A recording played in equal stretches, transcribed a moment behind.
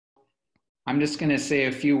I'm just going to say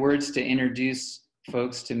a few words to introduce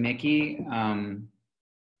folks to Miki.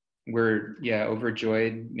 We're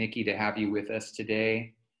overjoyed, Miki, to have you with us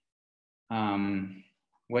today.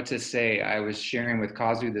 What to say? I was sharing with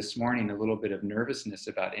Kazu this morning a little bit of nervousness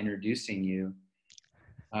about introducing you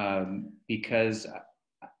because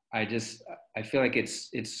I feel like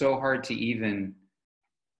it's so hard to even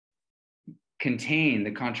contain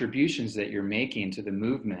the contributions that you're making to the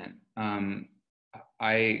movement.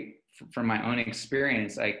 From my own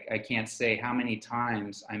experience, I can't say how many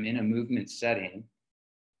times I'm in a movement setting,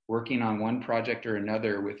 working on one project or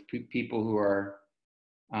another with people who are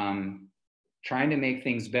trying to make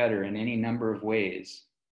things better in any number of ways.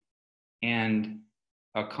 And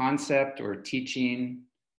a concept or teaching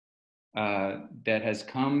that has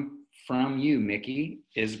come from you, Miki,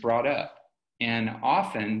 is brought up. And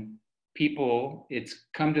often it's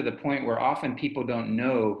come to the point where often people don't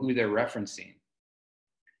know who they're referencing.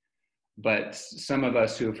 But some of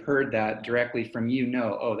us who have heard that directly from you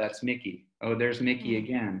know, oh, that's Miki. Oh, there's Miki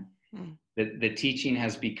again. The teaching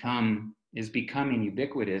is becoming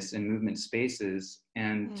ubiquitous in movement spaces.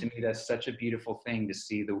 And to me, that's such a beautiful thing to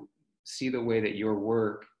see the way that your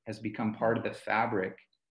work has become part of the fabric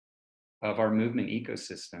of our movement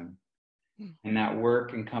ecosystem. And that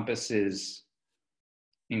work encompasses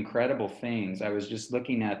incredible things. I was just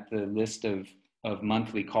looking at the list of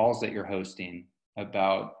monthly calls that you're hosting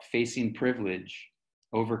about facing privilege,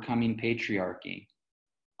 overcoming patriarchy,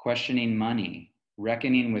 questioning money,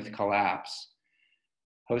 reckoning with collapse,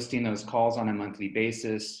 hosting those calls on a monthly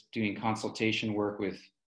basis, doing consultation work with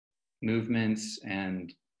movements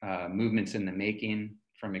and movements in the making,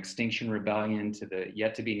 from Extinction Rebellion to the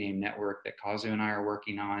yet to be named network that Kazu and I are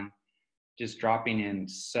working on, just dropping in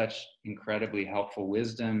such incredibly helpful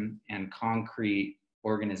wisdom and concrete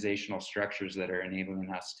organizational structures that are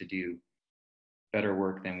enabling us to do better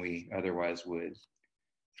work than we otherwise would.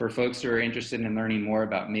 For folks who are interested in learning more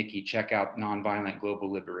about Miki, check out Nonviolent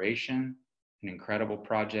Global Liberation, an incredible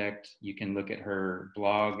project. You can look at her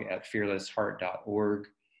blog at fearlessheart.org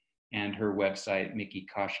and her website,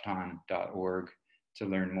 mikikashtan.org, to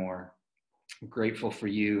learn more. I'm grateful for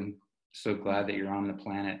you. So glad that you're on the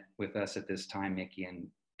planet with us at this time, Miki,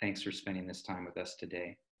 and thanks for spending this time with us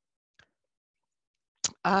today.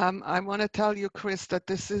 I want to tell you, Chris, that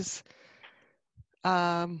this has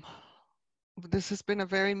been a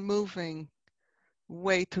very moving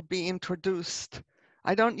way to be introduced.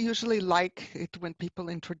 I don't usually like it when people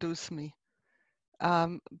introduce me,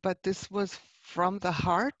 but this was from the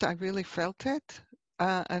heart. I really felt it,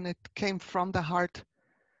 and it came from the heart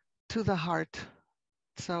to the heart.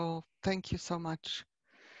 So thank you so much.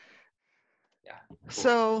 Yeah. Cool.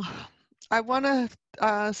 So I want to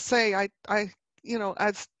say,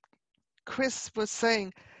 as Chris was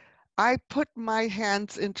saying, I put my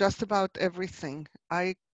hands in just about everything.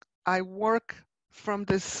 I work from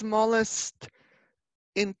the smallest,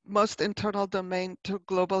 most internal domain to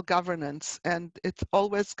global governance, and it's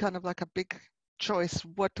always kind of like a big choice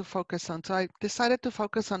what to focus on. So I decided to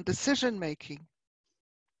focus on decision making,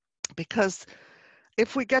 because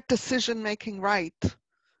if we get decision making right,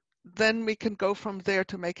 then we can go from there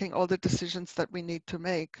to making all the decisions that we need to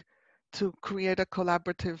make to create a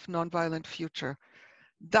collaborative, nonviolent future.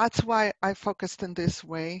 That's why I focused in this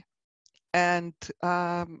way, and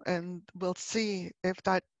we'll see if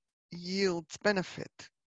that yields benefit.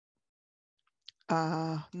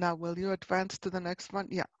 Now, will you advance to the next one?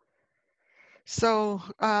 Yeah. So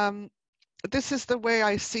this is the way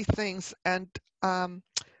I see things, and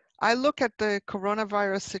I look at the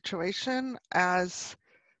coronavirus situation as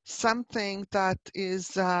something that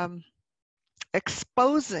is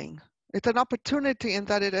exposing. It's an opportunity in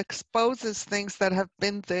that it exposes things that have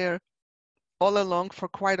been there all along for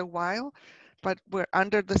quite a while, but we're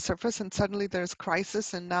under the surface and suddenly there's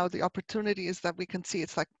crisis, and now the opportunity is that we can see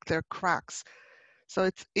it's like there are cracks. So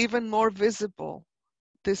it's even more visible,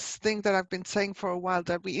 this thing that I've been saying for a while,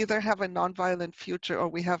 that we either have a nonviolent future or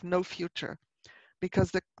we have no future,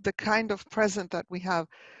 because the kind of present that we have,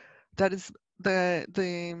 that is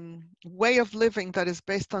the way of living that is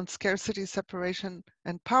based on scarcity, separation,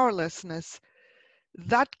 and powerlessness,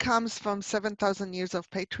 that comes from 7,000 years of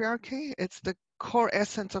patriarchy. It's the core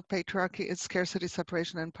essence of patriarchy is scarcity,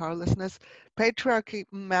 separation, and powerlessness. Patriarchy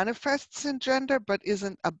manifests in gender, but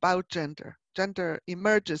isn't about gender. Gender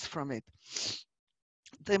emerges from it.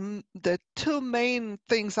 The two main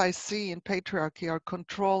things I see in patriarchy are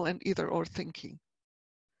control and either-or thinking.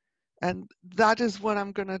 And that is what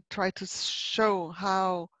I'm going to try to show,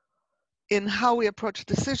 how we approach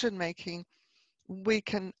decision-making, we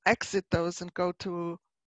can exit those and go to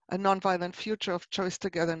a nonviolent future of choice,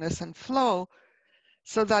 togetherness, and flow.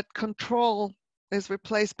 so that control is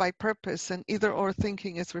replaced by purpose and either or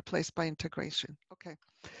thinking is replaced by integration. Okay,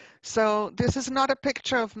 so this is not a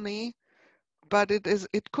picture of me, but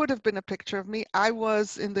it could have been a picture of me. I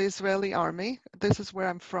was in the Israeli army. This is where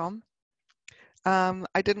I'm from.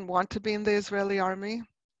 I didn't want to be in the Israeli army.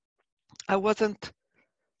 I wasn't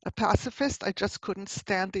a pacifist. I just couldn't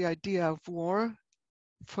stand the idea of war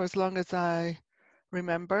for as long as I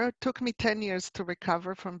remember. It took me 10 years to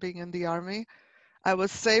recover from being in the army. I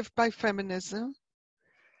was saved by feminism.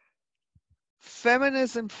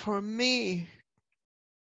 Feminism for me,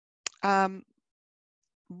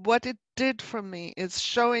 what it did for me is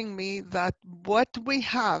showing me that what we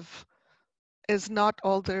have is not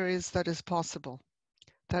all there is that is possible.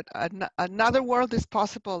 That another world is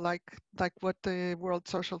possible, like what the World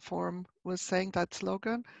Social Forum was saying, that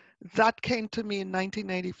slogan. That came to me in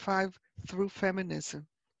 1985 through feminism.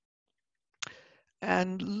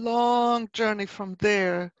 And long journey from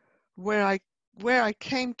there, where I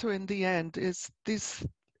came to in the end is these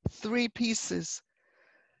three pieces.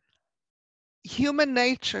 Human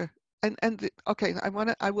nature, okay,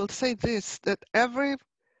 I will say this, that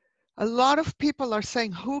a lot of people are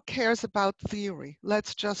saying, who cares about theory?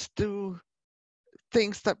 Let's just do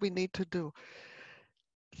things that we need to do.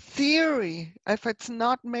 Theory, if it's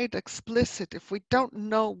not made explicit, if we don't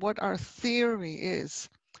know what our theory is,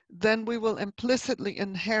 then we will implicitly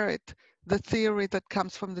inherit the theory that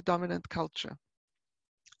comes from the dominant culture.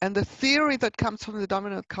 And the theory that comes from the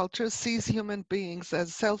dominant culture sees human beings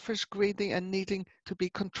as selfish, greedy, and needing to be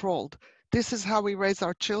controlled. This is how we raise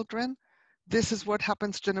our children. This is what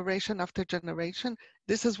happens generation after generation.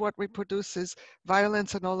 This is what reproduces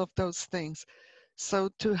violence and all of those things. So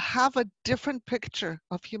to have a different picture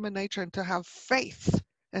of human nature and to have faith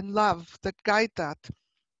and love that guide that,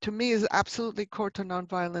 to me, is absolutely core to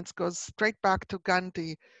nonviolence, goes straight back to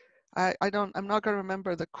Gandhi. I'm not going to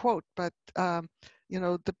remember the quote, but you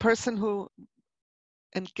know, the person who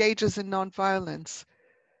engages in nonviolence,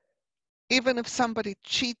 even if somebody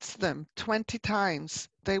cheats them 20 times,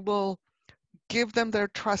 they will give them their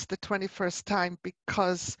trust the 21st time,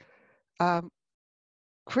 because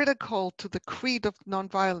critical to the creed of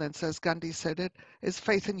nonviolence, as Gandhi said it, is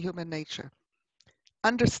faith in human nature.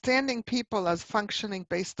 Understanding people as functioning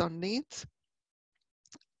based on needs,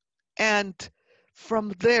 and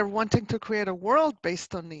from there wanting to create a world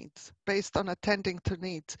based on needs, based on attending to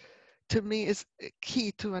needs, to me is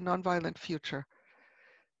key to a nonviolent future.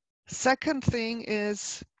 Second thing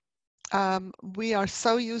is we are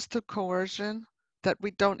so used to coercion that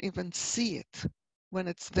we don't even see it when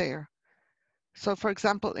it's there. So for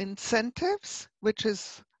example, incentives, which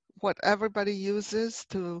is what everybody uses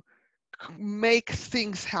to make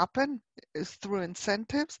things happen, is through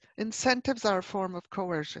incentives. Incentives are a form of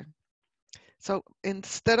coercion. So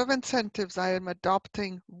instead of incentives, I am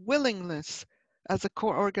adopting willingness as a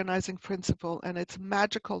core organizing principle, and it's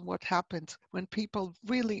magical what happens when people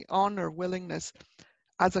really honor willingness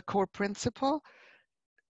as a core principle.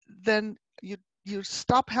 Then you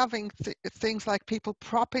stop having things like people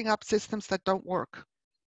propping up systems that don't work,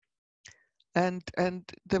 and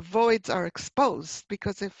the voids are exposed,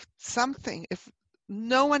 because if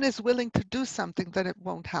no one is willing to do something, then it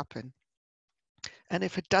won't happen. And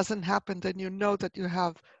if it doesn't happen, then you know that you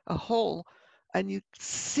have a hole and you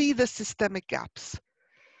see the systemic gaps.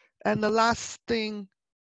 And the last thing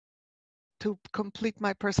to complete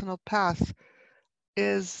my personal path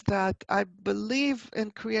is that I believe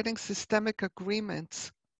in creating systemic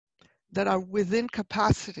agreements that are within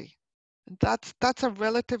capacity. And that's a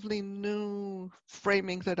relatively new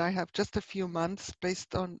framing that I have, just a few months,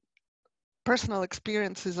 based on personal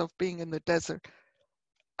experiences of being in the desert.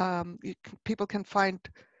 People can find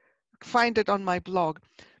it on my blog.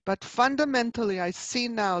 But fundamentally, I see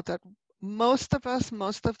now that most of us,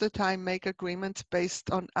 most of the time, make agreements based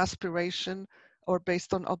on aspiration or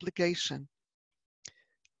based on obligation.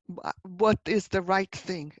 What is the right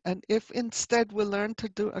thing? And if instead we learn to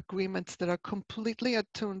do agreements that are completely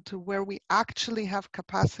attuned to where we actually have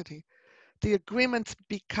capacity, the agreements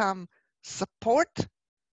become support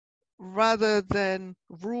rather than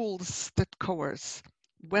rules that coerce.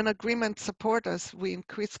 When agreements support us, we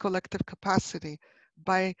increase collective capacity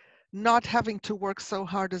by not having to work so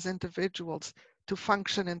hard as individuals to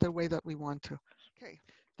function in the way that we want to. Okay,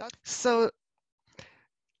 so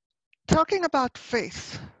talking about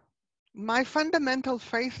faith, my fundamental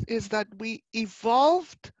faith is that we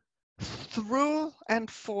evolved through and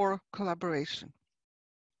for collaboration.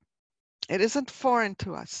 It isn't foreign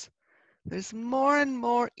to us. There's more and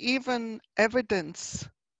more even evidence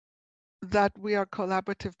that we are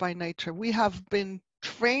collaborative by nature. We have been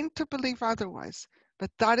trained to believe otherwise,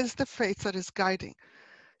 but that is the faith that is guiding.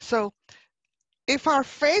 So if our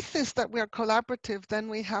faith is that we are collaborative, then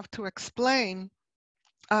we have to explain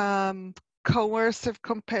coercive,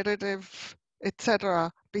 competitive,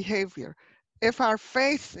 etc. behavior. If our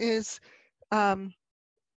faith is,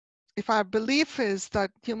 if our belief is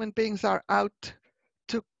that human beings are out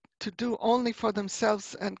to do only for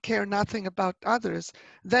themselves and care nothing about others,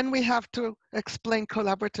 then we have to explain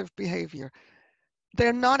collaborative behavior.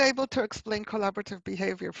 They're not able to explain collaborative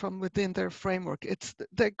behavior from within their framework.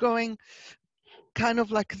 They're going kind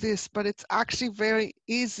of like this, but it's actually very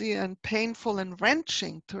easy and painful and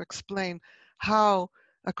wrenching to explain how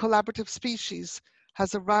a collaborative species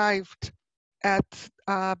has arrived at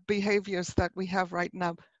behaviors that we have right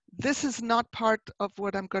now. This is not part of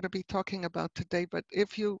what I'm going to be talking about today, but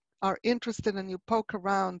if you are interested and you poke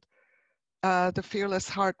around the Fearless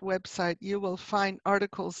Heart website, you will find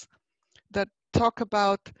articles that talk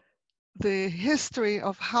about the history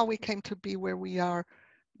of how we came to be where we are,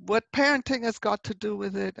 what parenting has got to do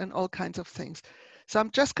with it, and all kinds of things. So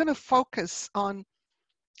I'm just going to focus on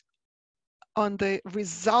the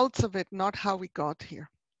results of it, not how we got here.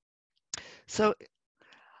 So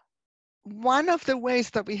one of the ways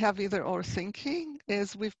that we have either or thinking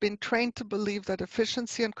is we've been trained to believe that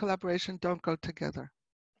efficiency and collaboration don't go together.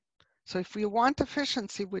 So if we want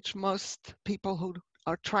efficiency, which most people who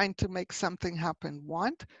are trying to make something happen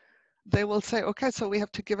want, they will say, okay, so we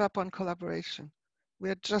have to give up on collaboration.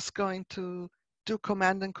 We're just going to do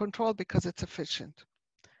command and control because it's efficient.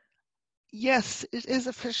 Yes, it is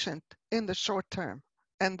efficient in the short term,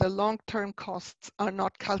 and the long-term costs are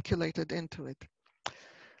not calculated into it.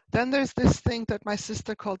 Then there's this thing that my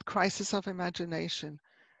sister called crisis of imagination.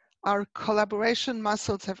 Our collaboration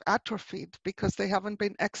muscles have atrophied because they haven't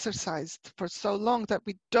been exercised for so long that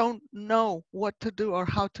we don't know what to do or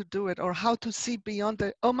how to do it or how to see beyond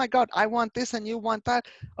the, oh my God, I want this and you want that.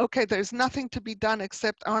 Okay, there's nothing to be done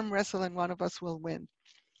except arm wrestle and one of us will win.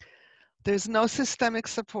 There's no systemic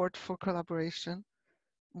support for collaboration.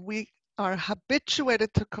 We are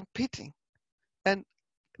habituated to competing, and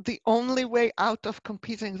the only way out of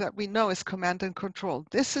competing that we know is command and control.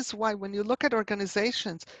 This is why when you look at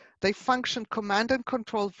organizations, they function command and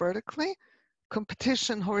control vertically,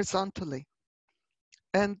 competition horizontally.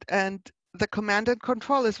 And the command and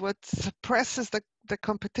control is what suppresses the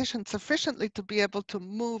competition sufficiently to be able to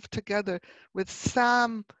move together with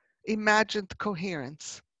some imagined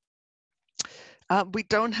coherence. We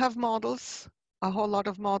don't have models, a whole lot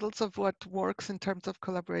of models of what works in terms of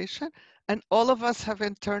collaboration, and all of us have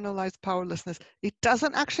internalized powerlessness. It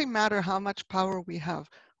doesn't actually matter how much power we have.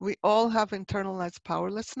 We all have internalized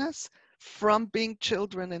powerlessness from being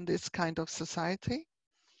children in this kind of society.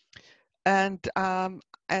 And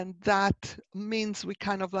that means we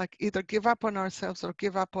kind of like either give up on ourselves or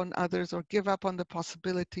give up on others or give up on the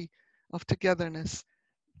possibility of togetherness.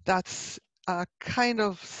 That's kind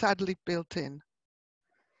of sadly built in.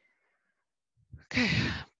 Okay,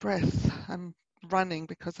 breath. I'm running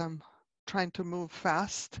because I'm trying to move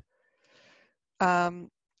fast.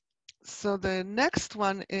 So the next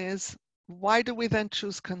one is, why do we then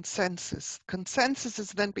choose consensus? Consensus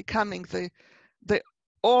is then becoming the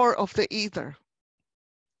or of the either.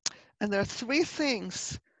 And there are three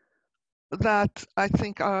things that I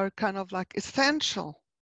think are kind of like essential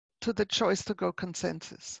to the choice to go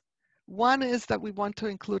consensus. One is that we want to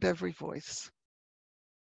include every voice.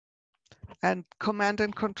 And command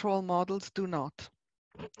and control models do not.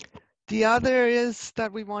 The other is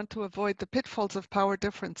that we want to avoid the pitfalls of power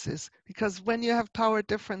differences, because when you have power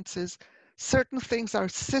differences, certain things are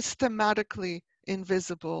systematically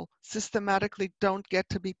invisible, systematically don't get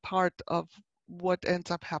to be part of what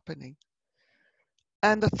ends up happening.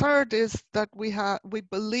 And the third is that we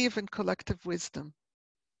believe in collective wisdom.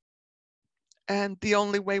 And the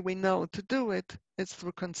only way we know to do it is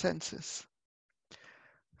through consensus.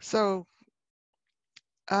 So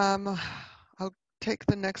I'll take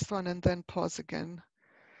the next one and then pause again.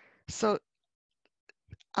 So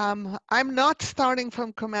I'm not starting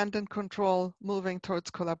from command and control, moving towards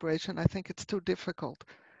collaboration. I think it's too difficult.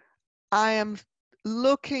 I am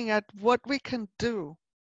looking at what we can do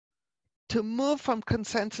to move from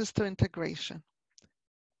consensus to integration.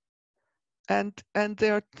 And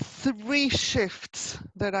there are three shifts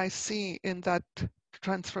that I see in that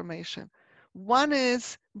transformation. One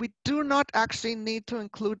is we do not actually need to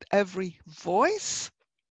include every voice.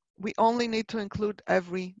 We only need to include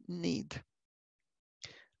every need.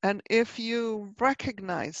 And if you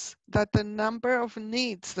recognize that the number of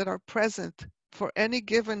needs that are present for any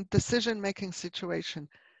given decision-making situation,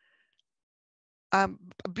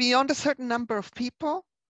 beyond a certain number of people,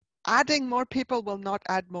 adding more people will not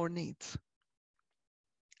add more needs.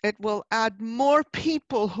 it will add more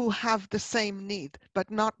people who have the same need, but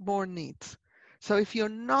not more needs. So if you're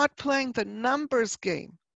not playing the numbers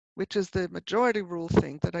game, which is the majority rule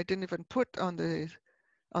thing that I didn't even put on the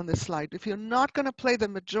slide, if you're not going to play the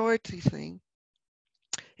majority thing,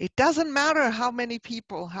 it doesn't matter how many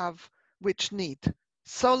people have which need.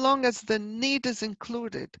 So long as the need is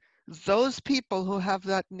included, those people who have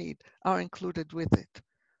that need are included with it.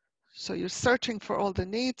 So you're searching for all the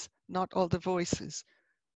needs, not all the voices.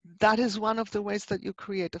 That is one of the ways that you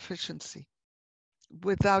create efficiency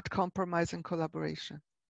without compromising collaboration.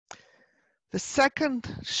 The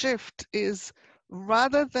second shift is,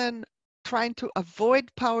 rather than trying to avoid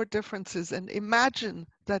power differences and imagine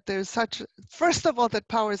that there's such, first of all, that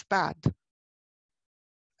power is bad.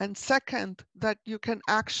 And second, that you can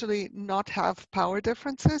actually not have power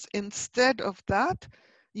differences. Instead of that,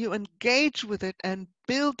 you engage with it and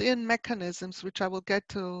build in mechanisms, which I will get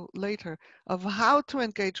to later, of how to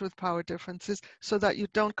engage with power differences so that you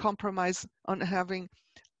don't compromise on having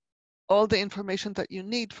all the information that you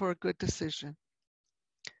need for a good decision.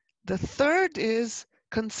 The third is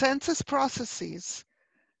consensus processes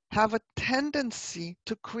have a tendency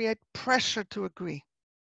to create pressure to agree.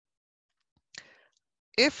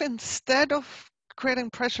 If instead of creating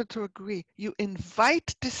pressure to agree, you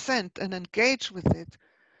invite dissent and engage with it,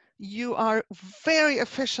 you are very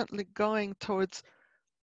efficiently going towards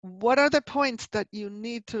what are the points that you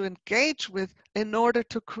need to engage with in order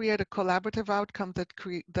to create a collaborative outcome that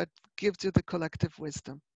gives you the collective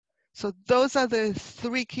wisdom. So those are the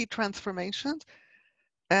three key transformations.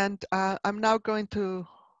 And I'm now going to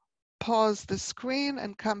pause the screen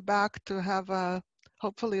and come back to have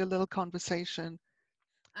hopefully a little conversation.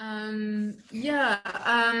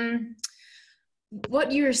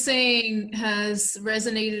 What you're saying has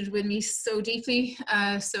resonated with me so deeply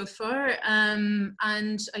so far. And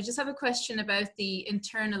I just have a question about the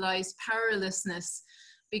internalized powerlessness,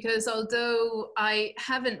 because although I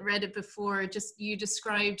haven't read it before, just you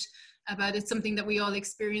described about it's something that we all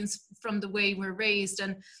experience from the way we're raised.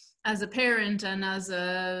 And as a parent and as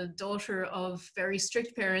a daughter of very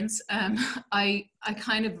strict parents, I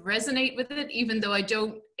kind of resonate with it, even though I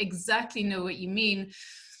don't exactly know what you mean.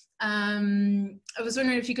 I was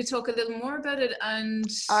wondering if you could talk a little more about it and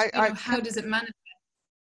how does it manifest?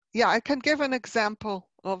 Yeah, I can give an example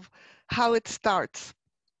of how it starts.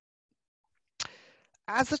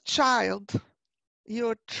 As a child,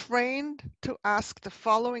 you're trained to ask the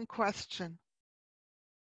following question.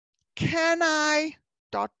 Can I ...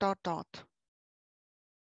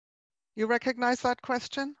 You recognize that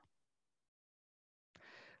question?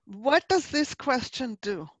 What does this question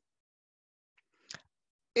do?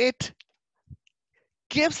 It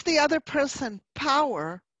gives the other person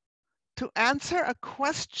power to answer a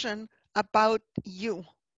question about you.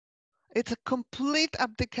 It's a complete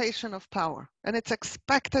abdication of power, and it's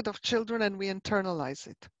expected of children, and we internalize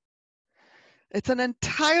it. It's an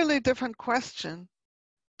entirely different question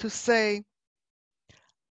to say,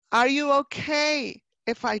 are you okay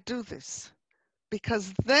if I do this?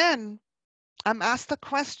 Because then I'm asked a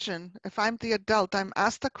question, if I'm the adult, I'm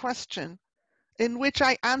asked a question in which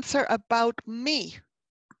I answer about me.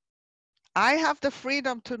 I have the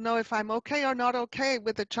freedom to know if I'm okay or not okay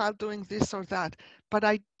with a child doing this or that, but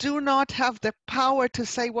I do not have the power to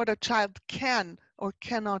say what a child can or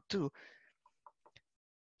cannot do.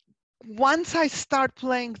 Once I start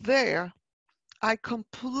playing there, I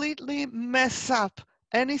completely mess up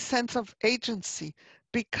any sense of agency,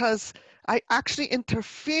 because I actually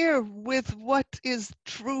interfere with what is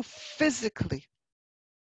true physically.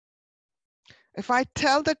 If I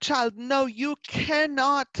tell the child, no, you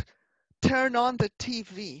cannot turn on the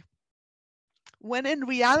TV, when in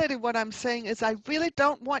reality what I'm saying is, I really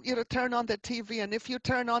don't want you to turn on the TV, and if you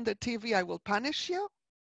turn on the TV, I will punish you,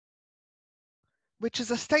 which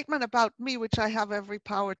is a statement about me, which I have every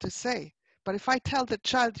power to say. But if I tell the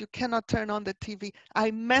child you cannot turn on the TV, I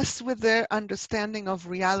mess with their understanding of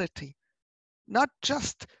reality.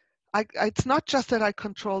 It's not just that I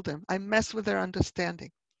control them, I mess with their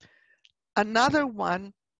understanding. Another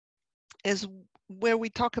one is where we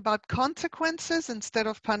talk about consequences instead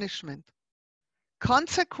of punishment.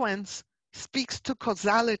 Consequence speaks to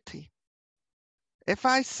causality. If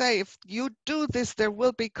I say, if you do this, there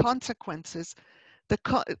will be consequences,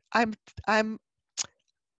 I'm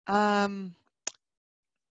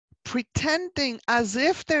pretending as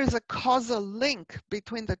if there's a causal link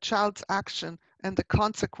between the child's action and the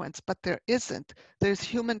consequence, but there isn't. There's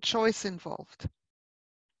human choice involved.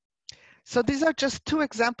 So these are just two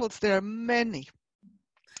examples. There are many.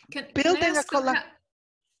 Can I ask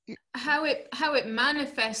how it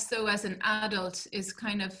manifests though as an adult is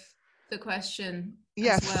kind of the question.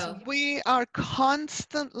 Yes, well? we are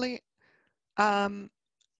constantly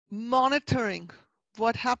monitoring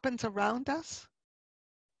what happens around us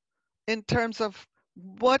in terms of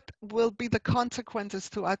what will be the consequences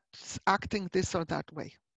to us acting this or that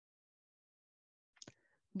way.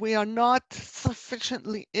 We are not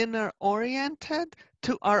sufficiently inner oriented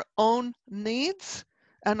to our own needs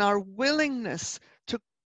and our willingness to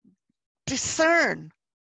discern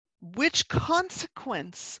which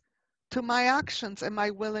consequence to my actions am I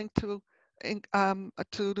willing to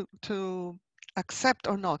accept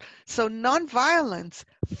or not. So nonviolence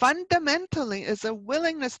fundamentally is a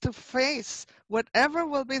willingness to face whatever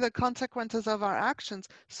will be the consequences of our actions,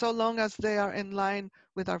 so long as they are in line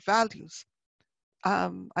with our values.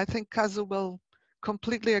 I think Kazu will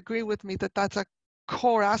completely agree with me that that's a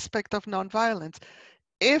core aspect of nonviolence.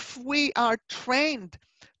 If we are trained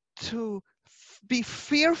to be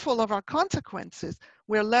fearful of our consequences,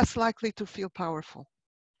 we're less likely to feel powerful.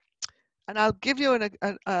 And I'll give you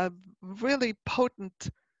a really potent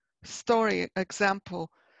story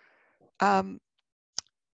example. A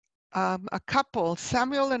couple,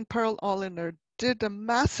 Samuel and Pearl Oliner, did a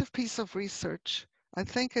massive piece of research. I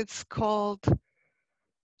think it's called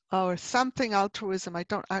or something altruism.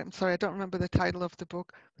 I'm sorry, I don't remember the title of the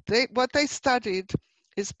book. What they studied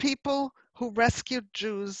is people who rescued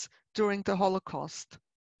Jews during the Holocaust.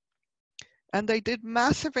 And they did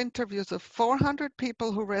massive interviews of 400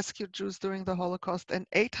 people who rescued Jews during the Holocaust and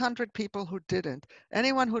 800 people who didn't.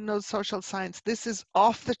 Anyone who knows social science, this is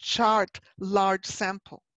off the chart large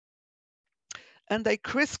sample. And they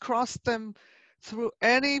crisscrossed them through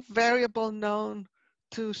any variable known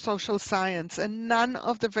to social science, and none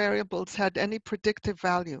of the variables had any predictive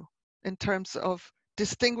value in terms of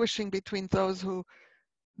distinguishing between those who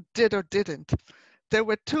did or didn't. There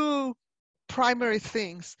were two primary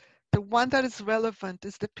things. The one that is relevant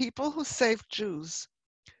is the people who saved Jews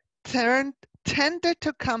tended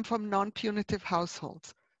to come from non-punitive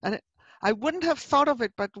households. And I wouldn't have thought of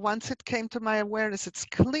it, but once it came to my awareness, it's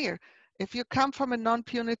clear. If you come from a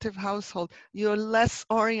non-punitive household, you're less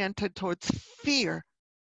oriented towards fear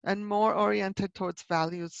and more oriented towards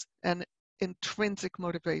values and intrinsic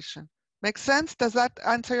motivation. Make sense? Does that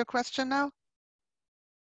answer your question now?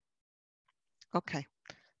 Okay,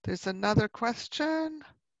 there's another question.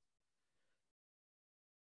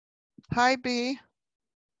 Hi, B.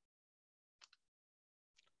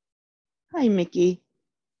 Hi, Miki.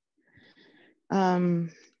 I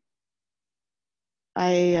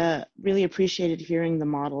really appreciated hearing the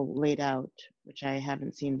model laid out, which I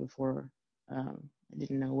haven't seen before. I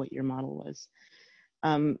didn't know what your model was.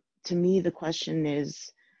 To me, the question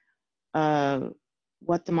is,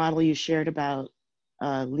 what the model you shared about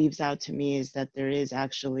leaves out to me is that there is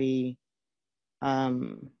actually,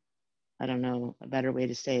 I don't know a better way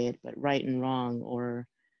to say it, but right and wrong or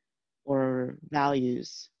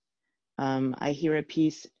values. I hear a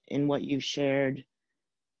piece in what you shared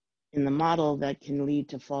in the model that can lead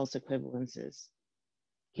to false equivalences.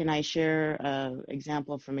 Can I share an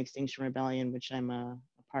example from Extinction Rebellion, which I'm a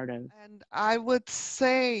part of? And I would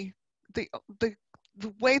say the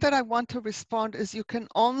way that I want to respond is you can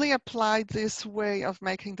only apply this way of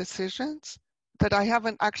making decisions, that I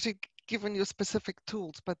haven't actually given you specific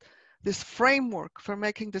tools, but this framework for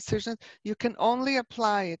making decisions, you can only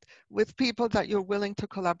apply it with people that you're willing to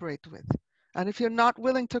collaborate with. And if you're not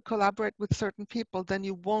willing to collaborate with certain people, then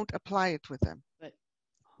you won't apply it with them. But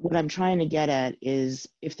what I'm trying to get at is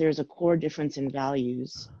if there's a core difference in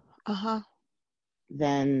values,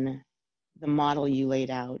 then the model you laid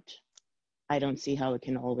out, I don't see how it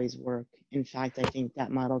can always work. In fact, I think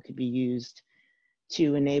that model could be used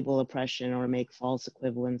to enable oppression or make false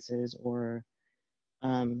equivalences or,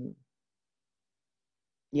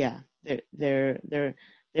 yeah, there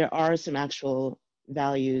are some actual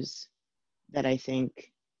values that I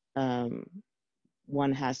think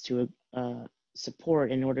one has to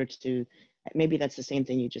support in order to, maybe that's the same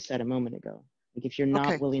thing you just said a moment ago. Like if you're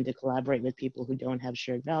not willing to collaborate with people who don't have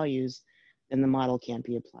shared values, then the model can't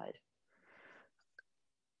be applied.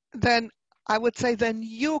 Then I would say then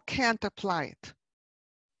you can't apply it.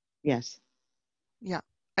 Yes. Yeah.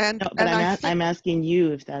 And, no, but I'm asking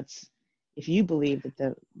you if you believe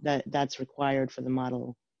that that's required for the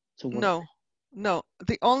model to work. No,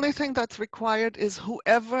 the only thing that's required is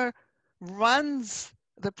whoever runs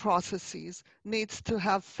the processes needs to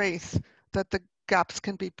have faith that the gaps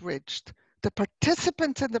can be bridged. The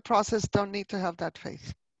participants in the process don't need to have that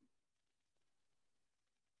faith.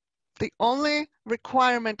 The only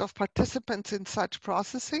requirement of participants in such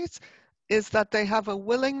processes is that they have a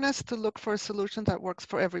willingness to look for a solution that works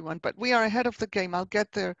for everyone. But we are ahead of the game. I'll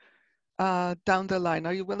get there down the line.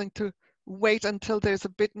 Are you willing to wait until there's a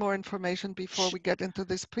bit more information before we get into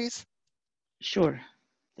this piece? Sure.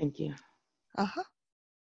 Thank you. Uh-huh.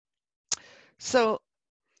 So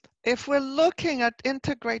if we're looking at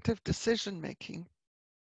integrative decision making,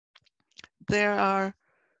 there are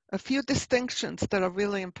a few distinctions that are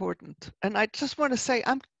really important. And I just want to say,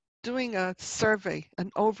 I'm doing a survey,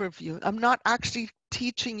 an overview. I'm not actually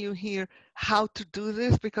teaching you here how to do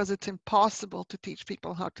this, because it's impossible to teach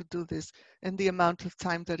people how to do this in the amount of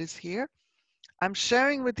time that is here. I'm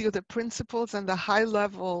sharing with you the principles and the high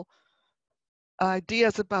level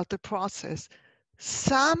ideas about the process.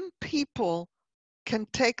 Some people can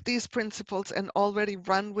take these principles and already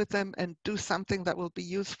run with them and do something that will be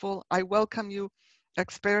useful. I welcome you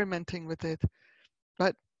experimenting with it.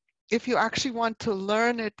 But if you actually want to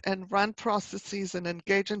learn it and run processes and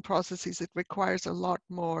engage in processes, it requires a lot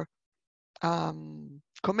more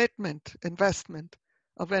commitment, investment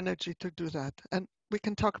of energy to do that. And we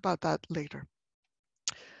can talk about that later.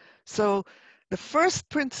 So the first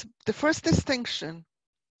distinction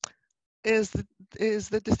is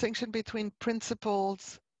the distinction between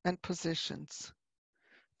principles and positions.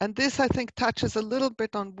 And this, I think, touches a little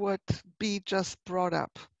bit on what B just brought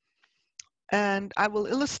up. And I will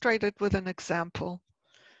illustrate it with an example.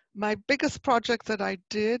 My biggest project that I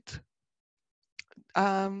did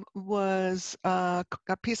was a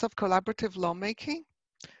piece of collaborative lawmaking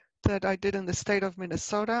that I did in the state of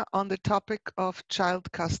Minnesota on the topic of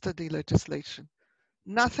child custody legislation.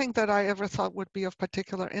 Nothing that I ever thought would be of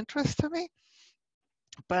particular interest to me,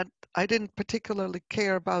 but I didn't particularly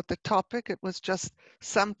care about the topic. It was just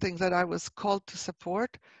something that I was called to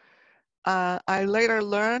support. I later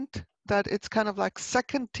learned that it's kind of like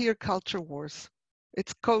second-tier culture wars.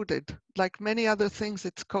 It's coded. Like many other things,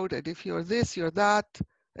 it's coded. If you're this, you're that,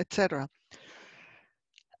 etc.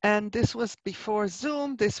 And this was before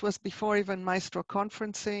Zoom. This was before even Maestro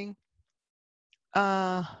conferencing.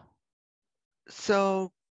 All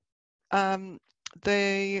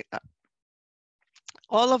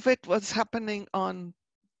of it was happening on,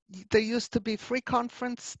 there used to be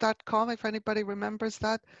freeconference.com, if anybody remembers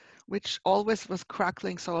that, which always was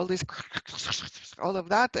crackling. So all this, all of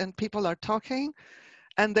that, and people are talking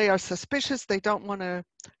and they are suspicious. They don't want to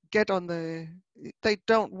get on they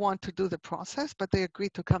don't want to do the process, but they agree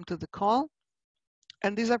to come to the call.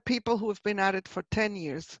 And these are people who have been at it for 10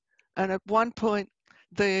 years. And at one point,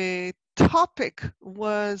 the topic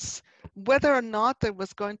was whether or not there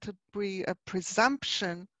was going to be a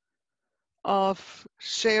presumption of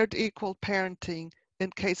shared equal parenting in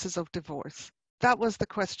cases of divorce. That was the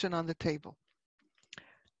question on the table.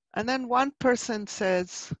 And then one person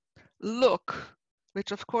says, look,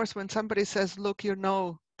 which of course, when somebody says, look, you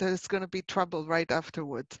know, there's going to be trouble right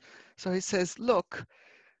afterwards. So he says, look,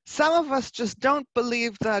 some of us just don't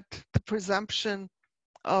believe that the presumption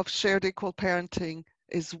of shared equal parenting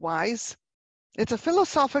is wise. It's a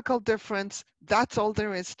philosophical difference. That's all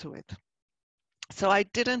there is to it. So I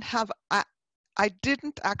didn't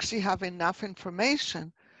actually have enough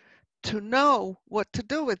information to know what to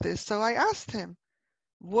do with this. So I asked him,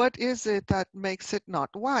 what is it that makes it not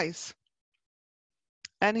wise?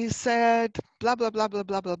 And he said, blah, blah, blah, blah,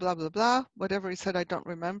 blah, blah, blah, blah, blah. Whatever he said, I don't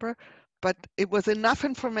remember. But it was enough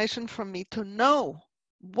information for me to know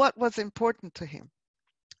what was important to him.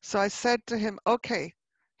 So I said to him, okay,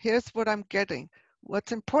 here's what I'm getting.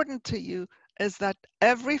 What's important to you is that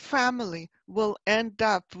every family will end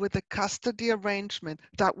up with a custody arrangement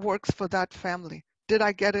that works for that family. Did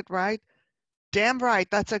I get it right? Damn right,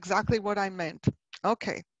 that's exactly what I meant.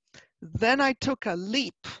 Okay, then I took a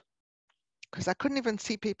leap because I couldn't even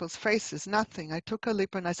see people's faces, nothing. I took a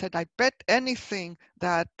leap and I said, I bet anything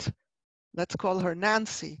that, let's call her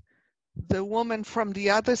Nancy, the woman from the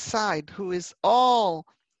other side who is all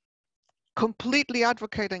completely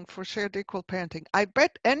advocating for shared equal parenting, I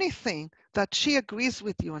bet anything that she agrees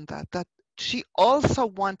with you on that she also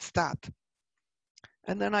wants that.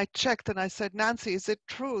 And then I checked and I said, Nancy, is it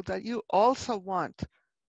true that you also want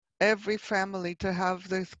every family to have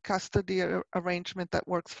this custody arrangement that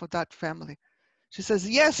works for that family? She says,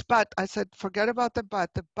 yes, but I said, forget about the but.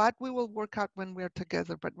 The but we will work out when we're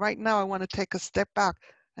together. But right now I want to take a step back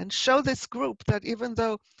and show this group that even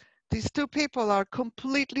though these two people are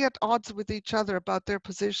completely at odds with each other about their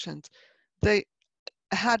positions, they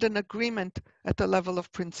had an agreement at the level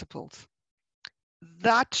of principles.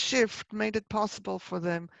 That shift made it possible for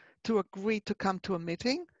them to agree to come to a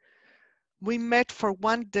meeting. We met for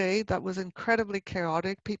one day that was incredibly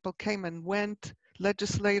chaotic. People came and went,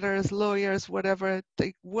 legislators, lawyers, whatever.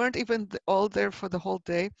 They weren't even all there for the whole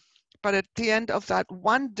day. But at the end of that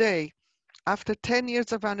one day, after 10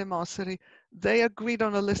 years of animosity, they agreed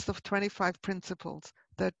on a list of 25 principles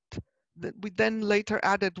that We then later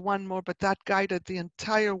added one more, but that guided the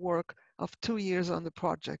entire work of 2 years on the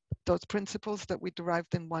project, those principles that we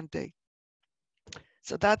derived in one day.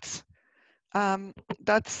 So that's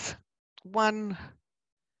one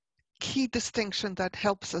key distinction that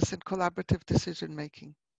helps us in collaborative decision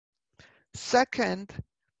making. Second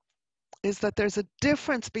is that there's a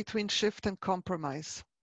difference between shift and compromise.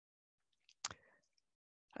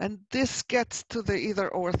 And this gets to the either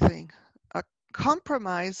or thing. A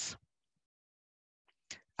compromise,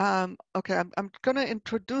 okay, I'm going to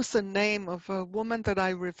introduce a name of a woman that I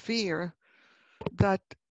revere that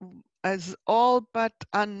is all but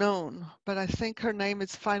unknown, but I think her name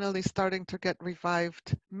is finally starting to get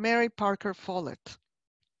revived. Mary Parker Follett.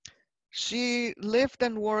 She lived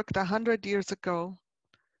and worked 100 years ago.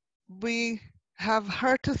 We have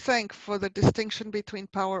her to thank for the distinction between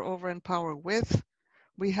power over and power with.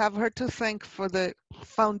 We have her to thank for the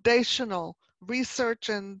foundational research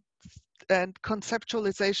and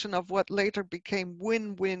conceptualization of what later became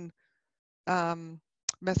win-win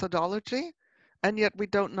methodology, and yet we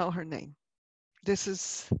don't know her name. This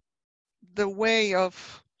is the way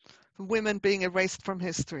of women being erased from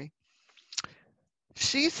history.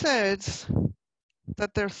 She says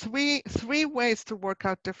that there are three ways to work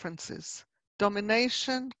out differences: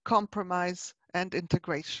 domination, compromise, and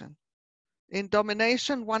integration. In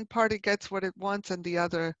domination, one party gets what it wants and the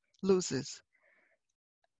other loses.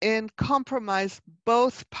 In compromise,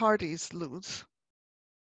 both parties lose.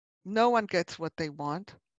 No one gets what they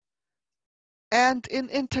want. And in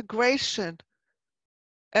integration,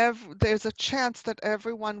 there's a chance that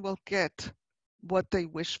everyone will get what they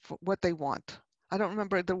wish for, what they want. I don't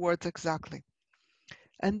remember the words exactly.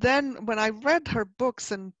 And then when I read her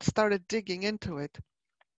books and started digging into it,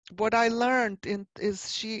 what I learned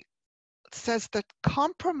is she says that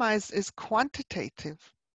compromise is quantitative,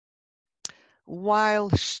 while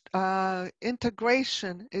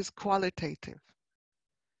integration is qualitative.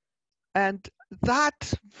 And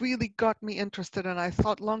that really got me interested, and I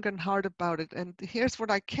thought long and hard about it. And here's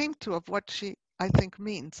what I came to of what she, I think,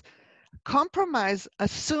 means. Compromise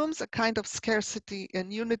assumes a kind of scarcity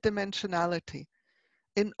and unidimensionality.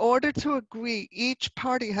 In order to agree, each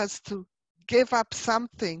party has to give up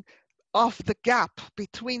something of the gap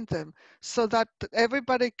between them so that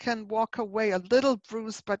everybody can walk away a little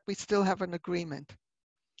bruised, but we still have an agreement.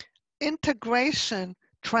 Integration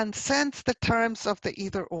transcends the terms of the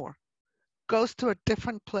either or, goes to a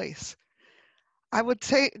different place. I would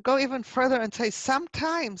say, go even further and say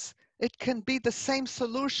sometimes it can be the same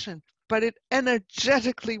solution, but it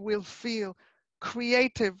energetically will feel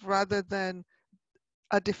creative rather than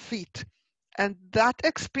a defeat. And that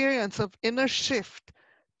experience of inner shift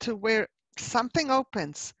to where something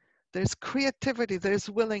opens, there's creativity, there's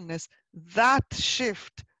willingness, that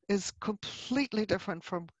shift is completely different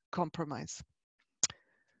from compromise.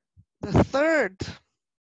 The third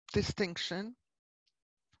distinction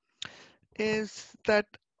is that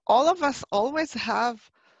all of us always have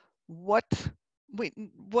what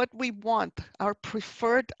we want, our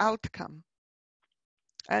preferred outcome.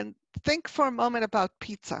 And think for a moment about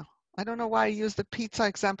pizza. I don't know why I use the pizza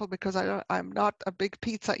example because I'm not a big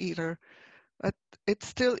pizza eater, but it's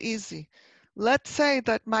still easy. Let's say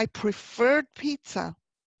that my preferred pizza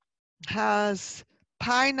has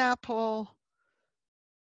pineapple,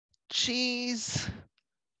 cheese,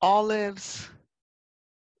 olives,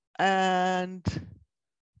 and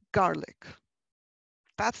garlic.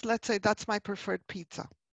 Let's say that's my preferred pizza.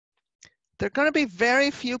 There are going to be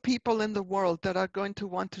very few people in the world that are going to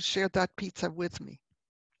want to share that pizza with me.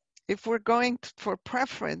 If we're going for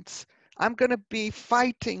preference, I'm going to be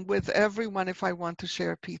fighting with everyone if I want to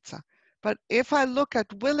share pizza. But if I look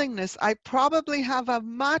at willingness, I probably have a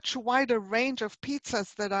much wider range of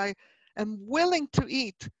pizzas that I am willing to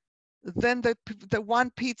eat than the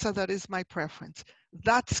one pizza that is my preference.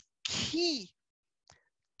 That's key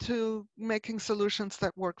to making solutions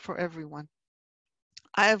that work for everyone.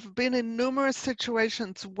 I have been in numerous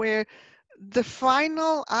situations where the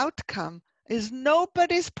final outcome is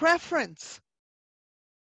nobody's preference,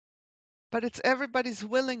 but it's everybody's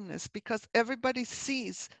willingness, because everybody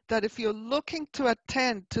sees that if you're looking to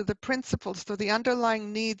attend to the principles, to the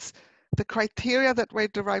underlying needs, the criteria that we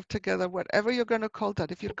derive together, whatever you're going to call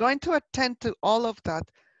that, if you're going to attend to all of that,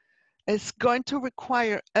 it's going to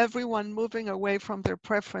require everyone moving away from their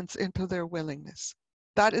preference into their willingness.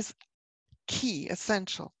 That is key,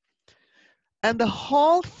 essential. And the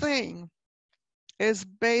whole thing is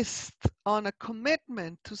based on a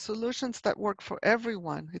commitment to solutions that work for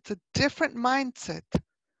everyone. It's a different mindset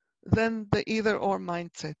than the either or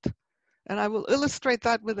mindset. And I will illustrate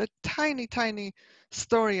that with a tiny, tiny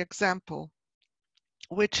story example.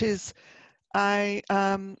 which is I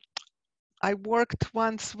worked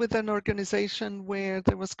once with an organization where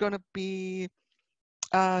there was going to be,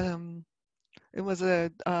 it was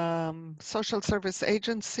a social service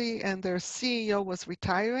agency, and their CEO was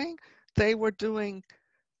retiring. They were doing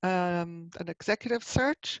an executive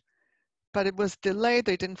search, but it was delayed.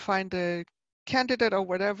 They didn't find a candidate or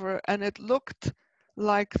whatever, and it looked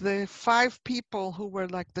like the 5 people who were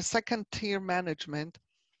like the second tier management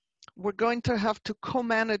were going to have to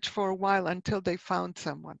co-manage for a while until they found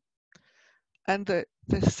someone. And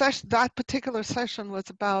that particular session was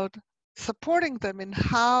about supporting them in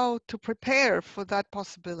how to prepare for that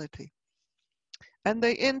possibility. And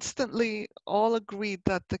they instantly all agreed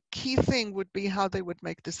that the key thing would be how they would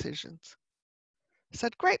make decisions. I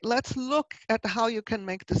said, great, let's look at how you can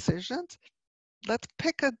make decisions. Let's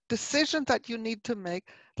pick a decision that you need to make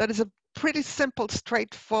that is a pretty simple,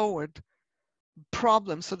 straightforward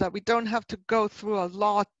problem, so that we don't have to go through a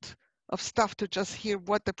lot of stuff to just hear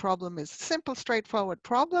what the problem is. Simple, straightforward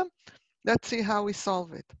problem. Let's see how we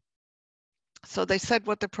solve it. So they said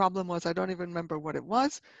what the problem was. I don't even remember what it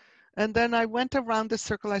was. And then I went around the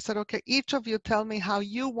circle. I said, okay, each of you tell me how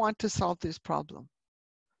you want to solve this problem.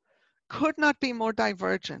 Could not be more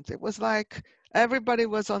divergent. It was like everybody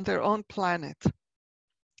was on their own planet.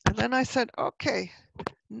 And then I said, okay,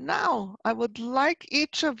 now I would like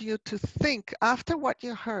each of you to think, after what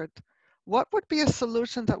you heard, what would be a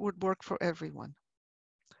solution that would work for everyone?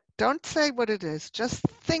 Don't say what it is, just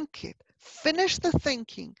think it. Finish the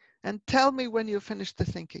thinking and tell me when you finish the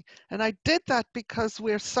thinking. And I did that because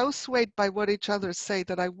we're so swayed by what each other say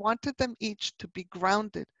that I wanted them each to be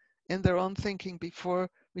grounded in their own thinking before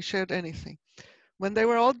we shared anything. When they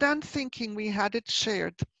were all done thinking, we had it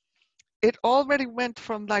shared. It already went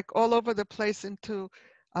from like all over the place into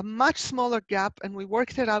a much smaller gap, and we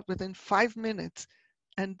worked it out within 5 minutes.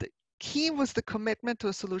 And the key was the commitment to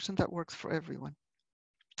a solution that works for everyone.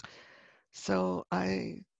 So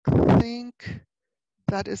I think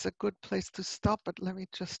that is a good place to stop, but let me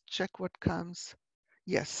just check what comes.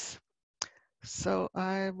 Yes. So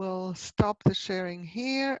I will stop the sharing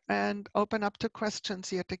here and open up to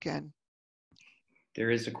questions yet again.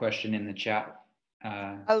 There is a question in the chat.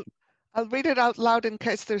 I'll read it out loud in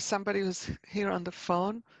case there's somebody who's here on the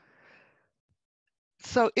phone.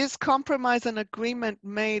 So is compromise an agreement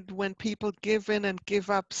made when people give in and give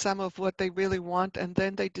up some of what they really want, and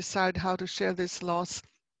then they decide how to share this loss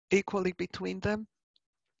equally between them?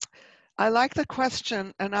 I like the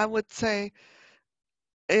question, and I would say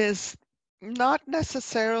is not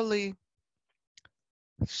necessarily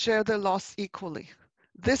share the loss equally.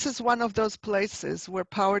 This is one of those places where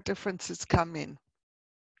power differences come in,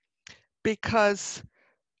 because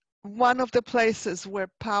one of the places where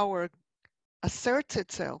power asserts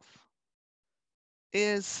itself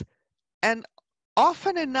is, and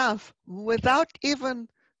often enough without even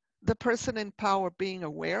the person in power being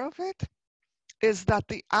aware of it, is that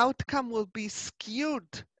the outcome will be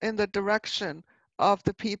skewed in the direction of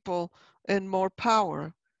the people in more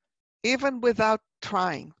power, even without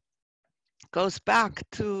trying. Goes back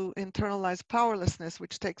to internalized powerlessness,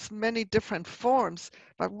 which takes many different forms.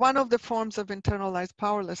 But one of the forms of internalized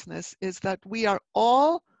powerlessness is that we are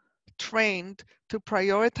all trained to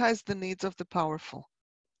prioritize the needs of the powerful.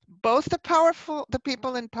 Both the powerful, the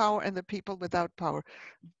people in power, and the people without power.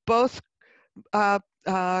 Both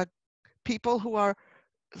people who are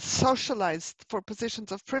socialized for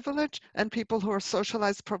positions of privilege and people who are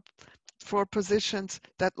socialized for positions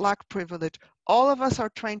that lack privilege. All of us are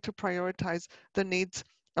trained to prioritize the needs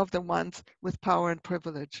of the ones with power and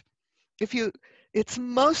privilege. It's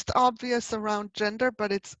most obvious around gender,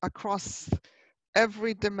 but it's across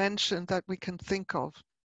every dimension that we can think of.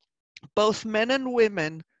 Both men and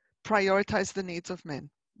women prioritize the needs of men.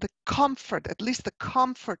 The comfort, at least the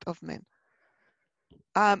comfort of men.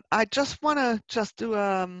 I just want to do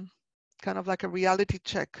kind of like a reality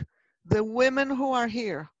check. The women who are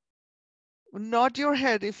here, nod your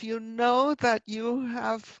head if you know that you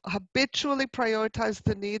have habitually prioritized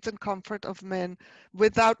the needs and comfort of men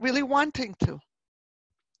without really wanting to.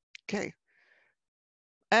 Okay.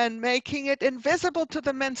 And making it invisible to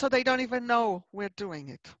the men so they don't even know we're doing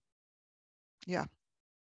it. Yeah.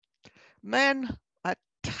 Men, a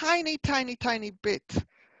tiny, tiny, tiny bit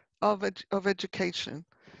of education.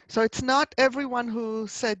 So it's not everyone who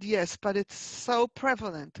said yes, but it's so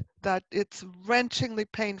prevalent that it's wrenchingly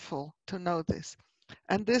painful to know this.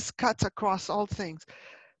 And this cuts across all things.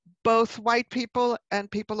 Both white people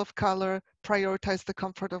and people of color prioritize the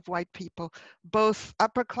comfort of white people. Both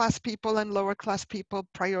upper class people and lower class people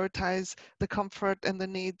prioritize the comfort and the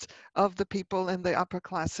needs of the people in the upper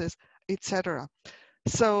classes, etc.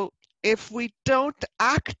 So if we don't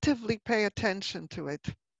actively pay attention to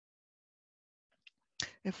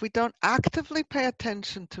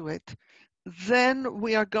it, then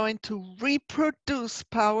we are going to reproduce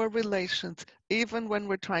power relations even when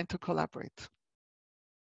we're trying to collaborate.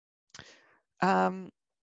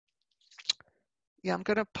 Yeah, I'm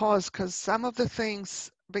going to pause because some of the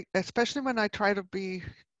things, especially when I try to be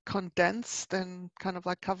condensed and kind of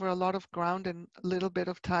like cover a lot of ground in a little bit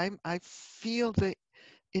of time, I feel the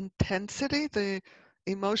intensity, the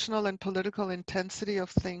emotional and political intensity of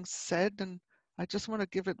things said, and I just want to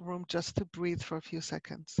give it room just to breathe for a few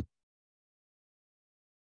seconds.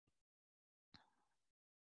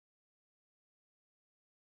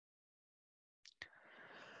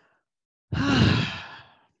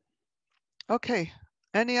 Okay,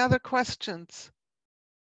 any other questions?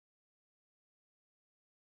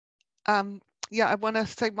 Yeah, I want to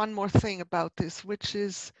say one more thing about this, which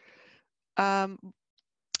is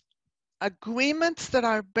agreements that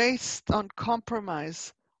are based on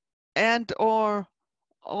compromise and or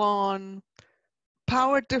on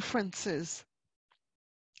power differences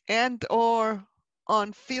and or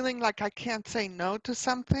on feeling like I can't say no to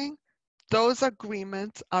something, those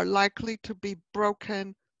agreements are likely to be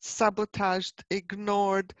broken, sabotaged,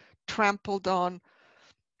 ignored, trampled on,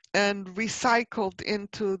 and recycled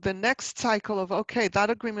into the next cycle of, okay, that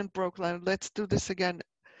agreement broke, let's do this again.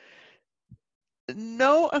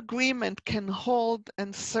 No agreement can hold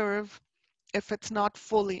and serve if it's not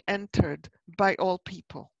fully entered by all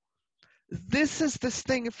people. This is this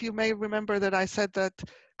thing, if you may remember that I said that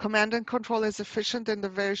command and control is efficient in the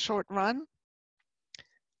very short run.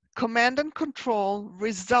 Command and control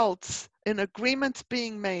results in agreements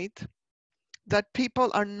being made that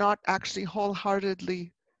people are not actually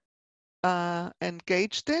wholeheartedly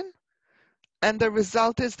engaged in. And the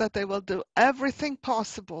result is that they will do everything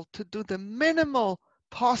possible to do the minimal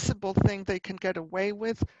possible thing they can get away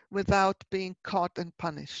with without being caught and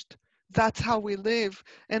punished. That's how we live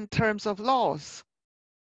in terms of laws.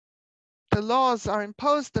 The laws are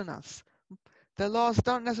imposed on us. The laws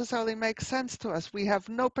don't necessarily make sense to us. We have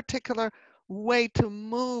no particular way to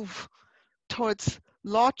move towards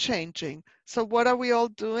law changing. So what are we all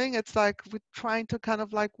doing? It's like we're trying to kind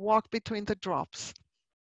of like walk between the drops.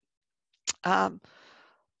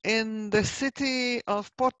 In the city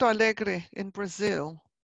of Porto Alegre in Brazil,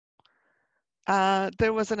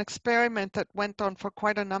 there was an experiment that went on for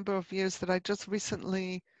quite a number of years that I just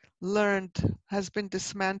recently learned has been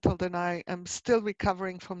dismantled, and I am still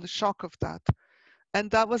recovering from the shock of that. And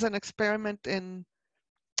that was an experiment in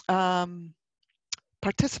participatory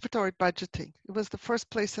budgeting. It was the first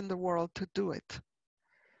place in the world to do it.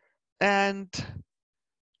 And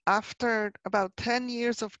after about 10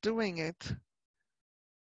 years of doing it,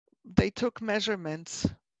 they took measurements.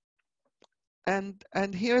 And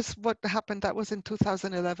here's what happened. That was in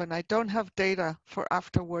 2011. I don't have data for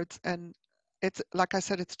afterwards. And it's, like I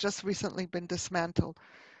said, it's just recently been dismantled.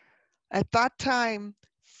 At that time,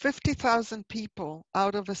 50,000 people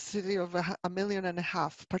out of a city of 1.5 million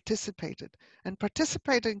participated. And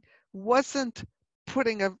participating wasn't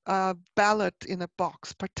putting a ballot in a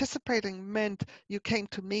box. Participating meant you came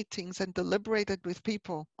to meetings and deliberated with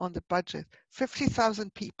people on the budget.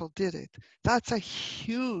 50,000 people did it. That's a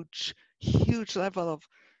huge, huge level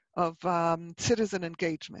of citizen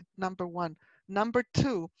engagement, number one. Number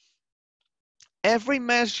two, every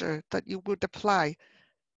measure that you would apply,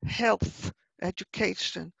 health,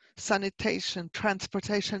 education, sanitation,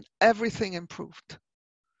 transportation, everything improved.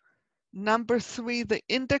 Number three, the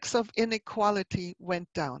index of inequality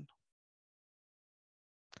went down.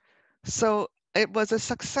 So it was a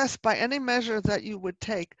success by any measure that you would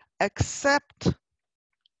take, except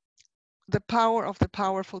the power of the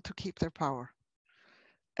powerful to keep their power.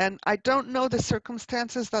 And I don't know the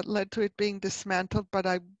circumstances that led to it being dismantled, but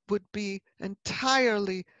I would be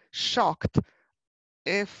entirely shocked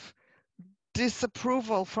if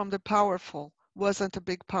disapproval from the powerful wasn't a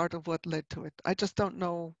big part of what led to it. I just don't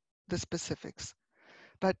know the specifics.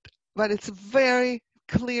 But it's very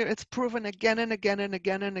clear, it's proven again and again and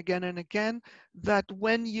again and again and again that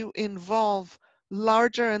when you involve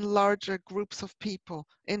larger and larger groups of people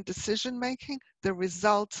in decision making, the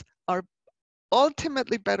results are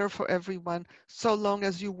ultimately better for everyone, so long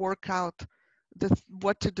as you work out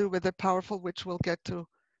what to do with the powerful, which we'll get to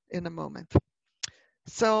in a moment.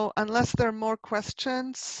 So unless there are more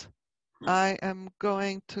questions, I am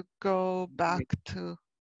going to go back to...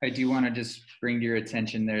 I do want to just bring to your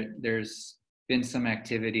attention there's been some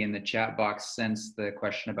activity in the chat box since the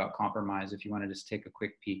question about compromise. If you want to just take a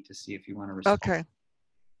quick peek to see if you want to respond. Okay.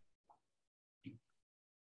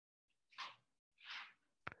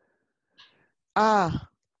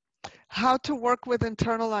 How to work with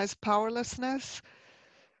internalized powerlessness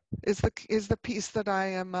is the piece that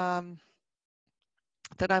I'm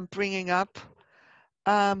bringing up.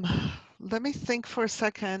 Let me think for a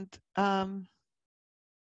second. I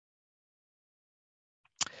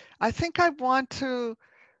think I want to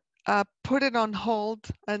put it on hold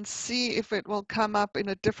and see if it will come up in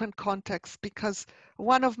a different context, because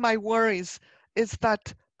one of my worries is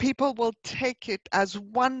that people will take it as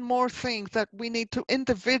one more thing that we need to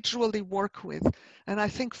individually work with. And I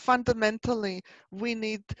think fundamentally we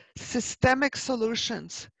need systemic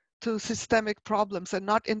solutions to systemic problems and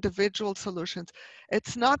not individual solutions.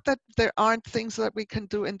 It's not that there aren't things that we can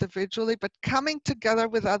do individually, but coming together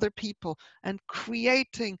with other people and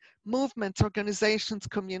creating movements, organizations,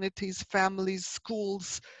 communities, families,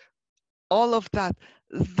 schools, all of that,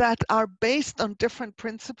 that are based on different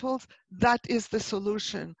principles, that is the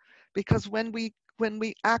solution. Because when we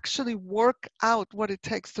actually work out what it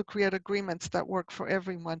takes to create agreements that work for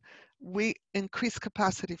everyone, we increase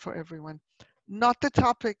capacity for everyone. Not the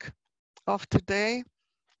topic of today,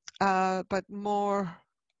 but more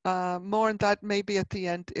on that maybe at the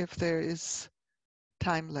end if there is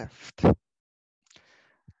time left.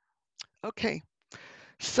 Okay,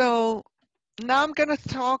 so now I'm going to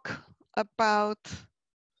talk about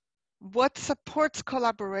what supports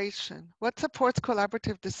collaboration, what supports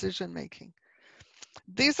collaborative decision making.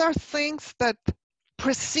 These are things that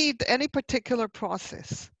precede any particular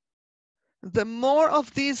process. The more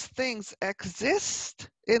of these things exist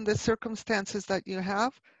in the circumstances that you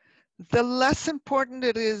have, the less important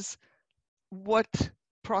it is what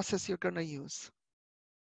process you're going to use.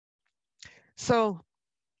 So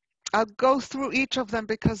I'll go through each of them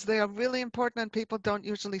because they are really important and people don't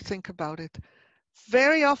usually think about it.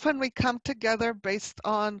 Very often we come together based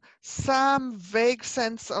on some vague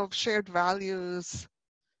sense of shared values,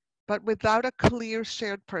 but without a clear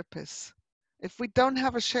shared purpose. If we don't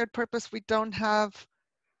have a shared purpose, we don't have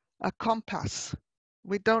a compass.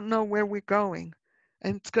 We don't know where we're going,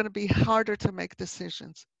 and it's going to be harder to make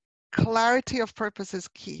decisions. Clarity of purpose is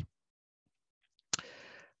key.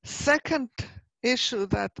 Second issue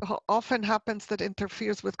that often happens that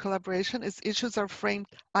interferes with collaboration is issues are framed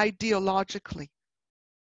ideologically.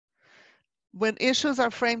 When issues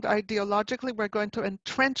are framed ideologically, we're going to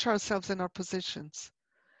entrench ourselves in our positions.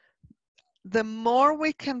 The more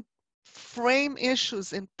we can frame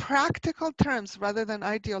issues in practical terms rather than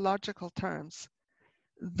ideological terms,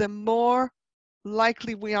 the more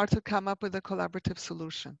likely we are to come up with a collaborative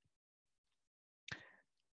solution.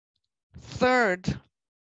 Third,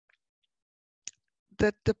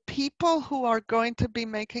 that the people who are going to be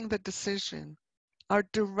making the decision are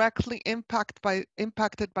directly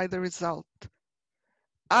impacted by the result.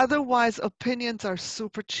 Otherwise, opinions are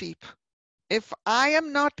super cheap. If I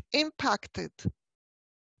am not impacted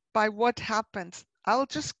by what happens, I'll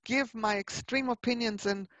just give my extreme opinions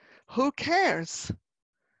and who cares?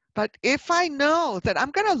 But if I know that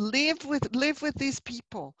I'm going to live with these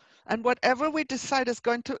people and whatever we decide is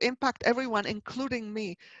going to impact everyone, including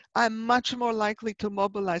me, I'm much more likely to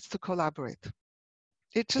mobilize to collaborate.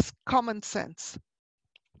 It's just common sense.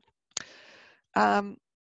 A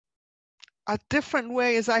different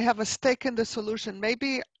way is I have a stake in the solution.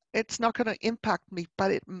 Maybe it's not going to impact me,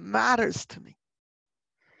 but it matters to me.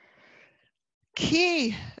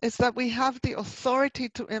 Key is that we have the authority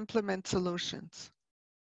to implement solutions.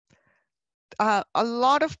 A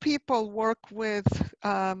lot of people work with,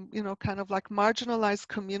 kind of like marginalized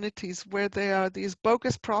communities where there are these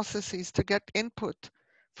bogus processes to get input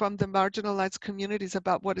from the marginalized communities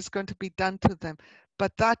about what is going to be done to them.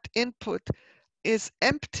 But that input is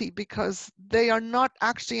empty because they are not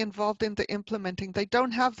actually involved in the implementing. They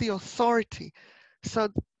don't have the authority. So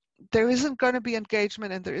there isn't going to be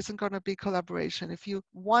engagement and there isn't going to be collaboration. If you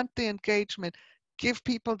want the engagement, give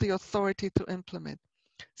people the authority to implement.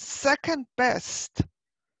 Second best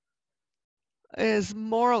is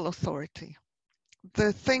moral authority.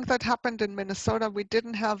 The thing that happened in Minnesota, we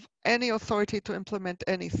didn't have any authority to implement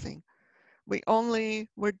anything. We only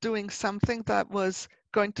were doing something that was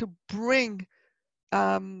going to bring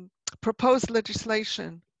proposed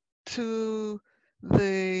legislation to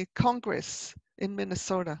the Congress in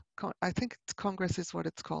Minnesota. I think it's Congress is what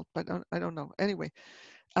it's called, but I don't know. Anyway,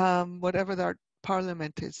 whatever their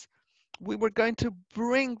parliament is. We were going to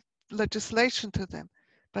bring legislation to them,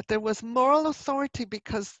 but there was moral authority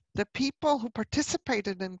because the people who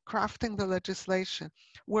participated in crafting the legislation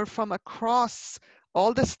were from across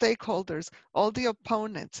all the stakeholders, all the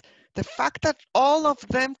opponents. The fact that all of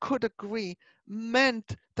them could agree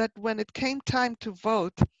meant that when it came time to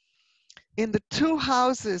vote, in the two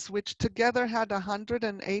houses, which together had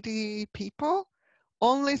 180 people,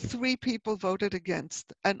 only 3 people voted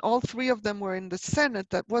against, and all 3 of them were in the Senate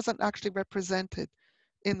that wasn't actually represented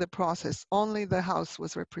in the process. Only the House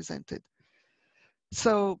was represented.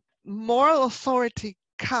 So moral authority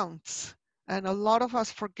counts, and a lot of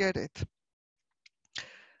us forget it.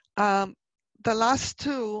 The last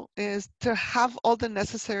 2 is to have all the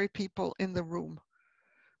necessary people in the room.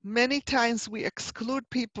 Many times we exclude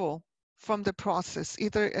people from the process,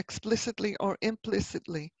 either explicitly or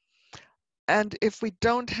implicitly. And if we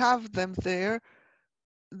don't have them there,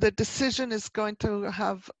 the decision is going to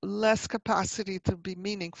have less capacity to be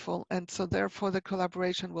meaningful. And so therefore the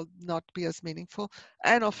collaboration will not be as meaningful.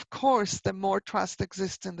 And of course, the more trust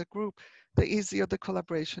exists in the group, the easier the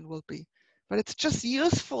collaboration will be. But it's just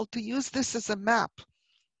useful to use this as a map,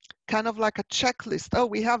 kind of like a checklist. Oh,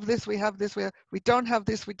 we have this, we have this, we don't have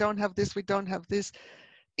this, we don't have this, we don't have this.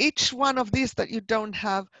 Each one of these that you don't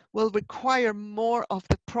have will require more of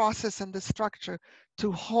the process and the structure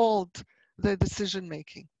to hold the decision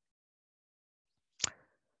making.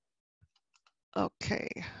 Okay.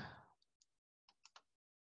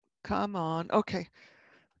 Come on. Okay.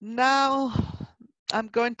 Now I'm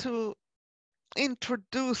going to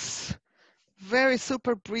introduce very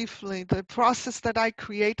super briefly the process that I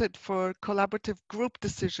created for collaborative group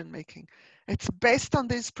decision making. It's based on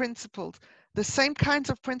these principles. The same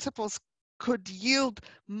kinds of principles could yield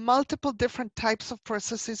multiple different types of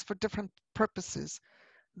processes for different purposes.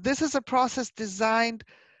 This is a process designed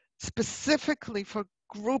specifically for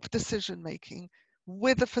group decision making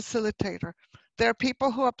with a facilitator. There are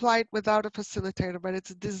people who apply it without a facilitator, but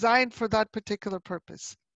it's designed for that particular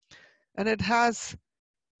purpose. And it has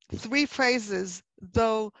 3 phases,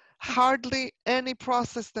 though hardly any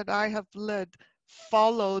process that I have led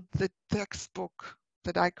followed the textbook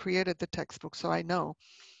that I created, the textbook, so I know.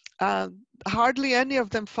 Hardly any of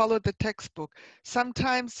them followed the textbook.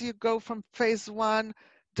 Sometimes you go from phase 1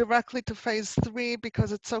 directly to phase 3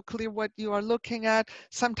 because it's so clear what you are looking at.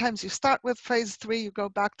 Sometimes you start with phase 3, you go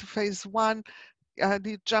back to phase 1,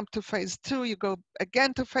 you jump to phase 2, you go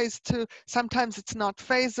again to phase 2. Sometimes it's not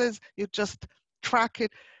phases, you just track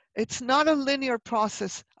it. It's not a linear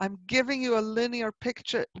process. I'm giving you a linear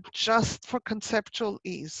picture just for conceptual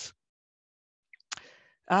ease.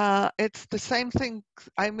 It's the same thing.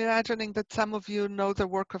 I'm imagining that some of you know the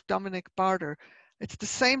work of Dominic Barter. It's the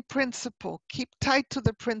same principle. Keep tight to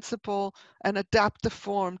the principle and adapt the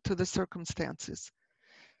form to the circumstances.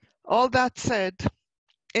 All that said,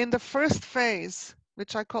 in the first phase,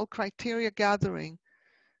 which I call criteria gathering,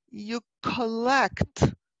 you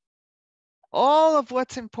collect all of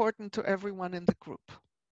what's important to everyone in the group.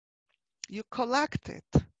 You collect it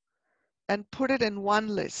and put it in one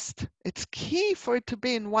list. It's key for it to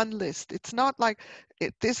be in one list. It's not like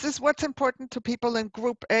this is what's important to people in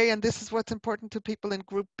group A, and this is what's important to people in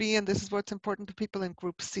group B, and this is what's important to people in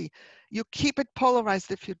group C. You keep it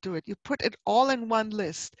polarized if you do it. You put it all in one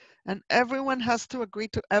list, and everyone has to agree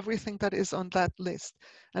to everything that is on that list.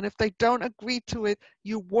 And if they don't agree to it,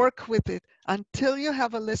 you work with it until you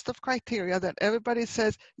have a list of criteria that everybody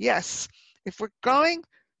says, yes, if we're going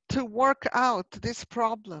to work out this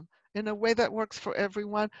problem in a way that works for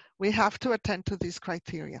everyone, we have to attend to these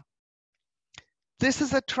criteria. This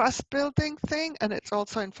is a trust building thing, and it's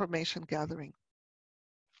also information gathering.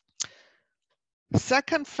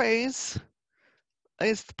 Second phase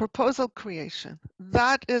is proposal creation.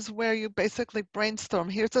 That is where you basically brainstorm.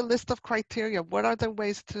 Here's a list of criteria. What are the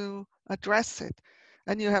ways to address it?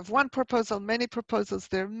 And you have one proposal, many proposals.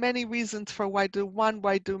 There are many reasons for why do one,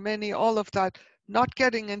 why do many, all of that, not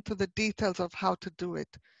getting into the details of how to do it.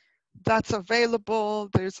 That's available.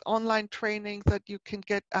 There's online training that you can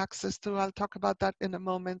get access to. I'll talk about that in a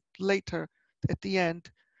moment later at the end.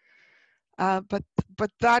 But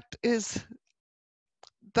that is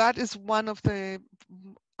one of the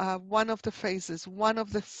phases. One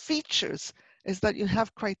of the features is that you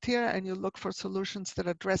have criteria and you look for solutions that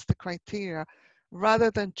address the criteria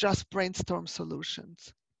rather than just brainstorm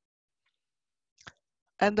solutions.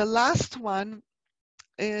 And the last one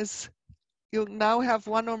is you now have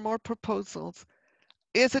one or more proposals.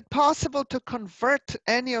 Is it possible to convert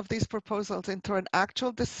any of these proposals into an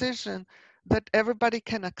actual decision that everybody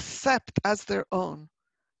can accept as their own?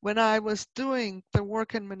 When I was doing the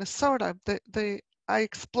work in Minnesota, I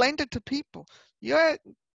explained it to people.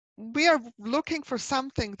 We are looking for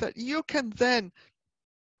something that you can then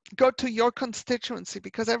go to your constituency,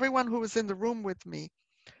 because everyone who was in the room with me,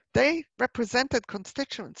 they represented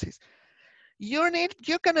constituencies. You're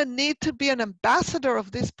going to need to be an ambassador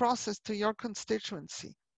of this process to your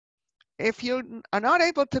constituency. If you are not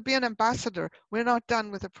able to be an ambassador, we're not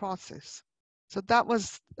done with the process. So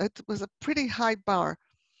it was a pretty high bar.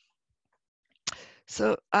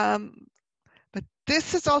 So, but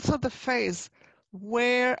this is also the phase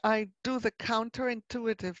where I do the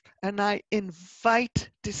counterintuitive and I invite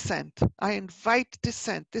dissent. I invite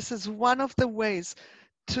dissent. This is one of the ways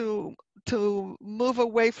to move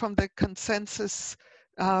away from the consensus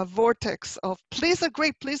vortex of please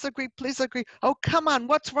agree, please agree, please agree. Oh, come on,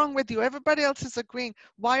 what's wrong with you? Everybody else is agreeing.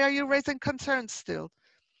 Why are you raising concerns still?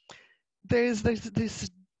 There's this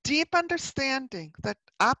deep understanding that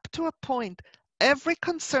up to a point, every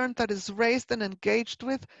concern that is raised and engaged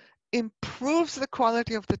with improves the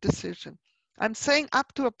quality of the decision. I'm saying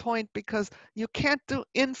up to a point because you can't do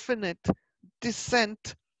infinite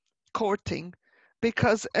dissent courting,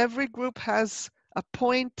 because every group has a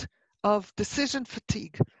point of decision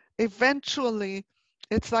fatigue. Eventually,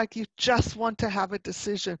 it's like you just want to have a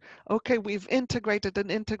decision. Okay, we've integrated and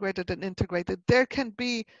integrated and integrated. There can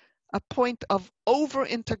be a point of over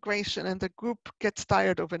integration and the group gets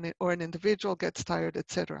tired of it, or an individual gets tired,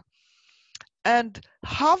 etc. And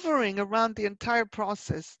hovering around the entire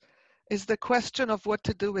process is the question of what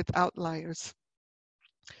to do with outliers.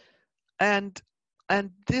 And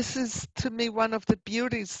this is, to me, one of the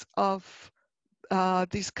beauties of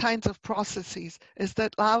these kinds of processes, is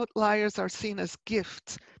that outliers are seen as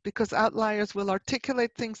gifts, because outliers will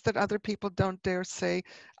articulate things that other people don't dare say.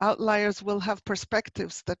 Outliers will have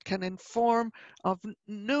perspectives that can inform of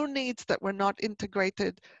new needs that were not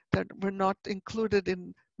integrated, that were not included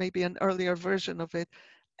in maybe an earlier version of it.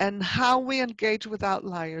 And how we engage with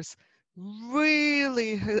outliers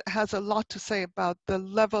really has a lot to say about the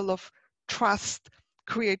level of trust,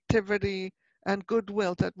 creativity, and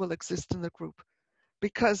goodwill that will exist in the group.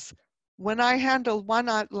 Because when I handle one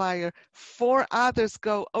outlier, 4 others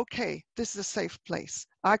go, okay, this is a safe place.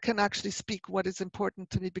 I can actually speak what is important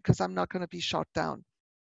to me because I'm not going to be shot down.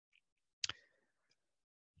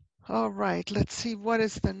 All right, let's see, what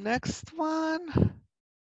is the next one?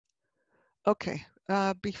 Okay,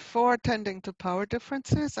 before tending to power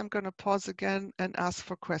differences, I'm going to pause again and ask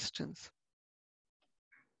for questions.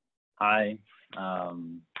 Hi,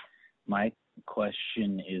 my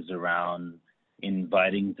question is around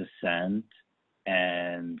inviting dissent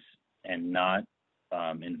and not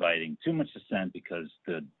inviting too much dissent because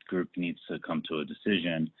the group needs to come to a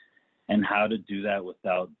decision, and how to do that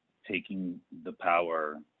without taking the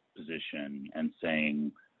power position and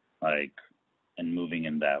saying like, and moving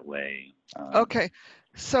in that way. Okay,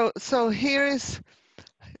 so here is,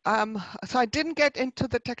 so I didn't get into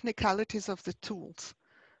the technicalities of the tools,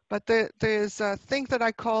 but there's a thing that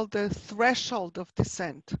I call the threshold of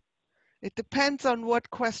dissent. It depends on what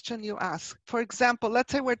question you ask. For example,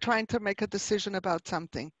 let's say we're trying to make a decision about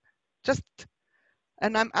something.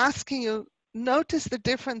 And I'm asking you, notice the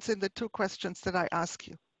difference in the 2 questions that I ask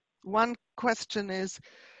you. One question is,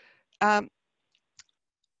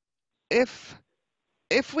 if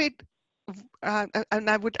we, and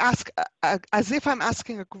I would ask, as if I'm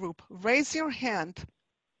asking a group, raise your hand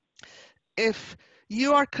if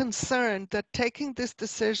you are concerned that taking this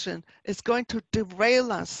decision is going to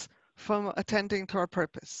derail us from attending to our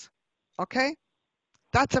purpose. Okay?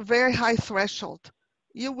 That's a very high threshold.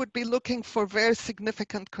 You would be looking for very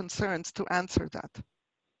significant concerns to answer that.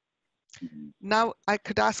 Now I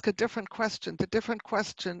could ask a different question. The different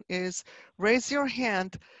question is, raise your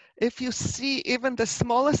hand if you see even the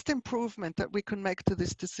smallest improvement that we can make to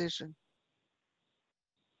this decision.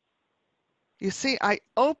 You see, I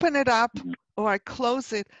open it up or I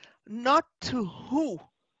close it, not to who,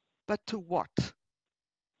 but to what.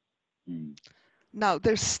 Now,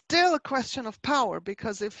 there's still a question of power,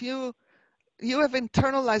 because if you have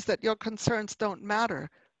internalized that your concerns don't matter,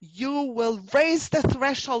 you will raise the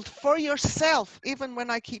threshold for yourself, even when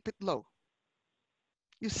I keep it low.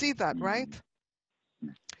 You see that, right?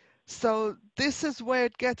 So this is where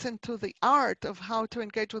it gets into the art of how to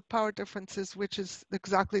engage with power differences, which is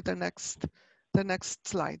exactly the next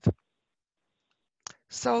slide.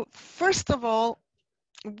 So first of all,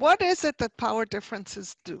 what is it that power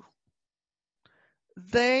differences do?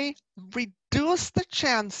 They reduce the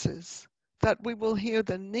chances that we will hear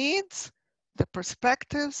the needs, the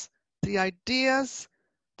perspectives, the ideas,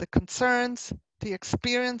 the concerns, the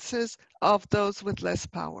experiences of those with less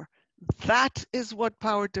power. That is what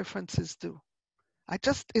power differences do.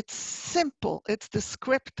 It's simple, it's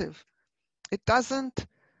descriptive. It doesn't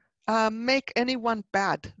make anyone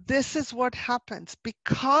bad. This is what happens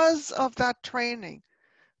because of that training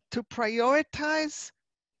to prioritize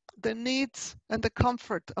the needs and the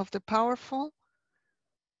comfort of the powerful.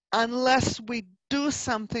 Unless we do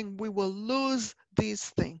something, we will lose these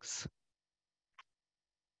things.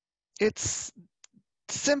 It's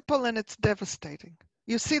simple and it's devastating.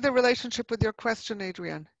 You see the relationship with your question,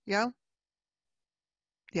 Adrienne, yeah?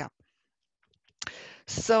 Yeah.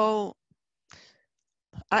 So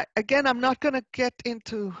again, I'm not going to get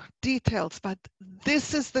into details, but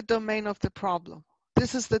this is the domain of the problem.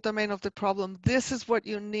 This is the domain of the problem. This is what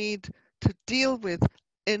you need to deal with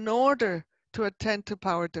in order to attend to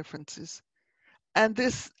power differences. And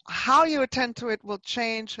this, how you attend to it will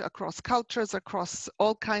change across cultures, across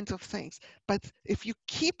all kinds of things. But if you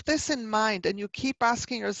keep this in mind and you keep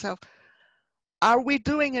asking yourself, are we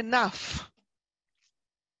doing enough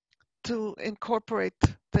to incorporate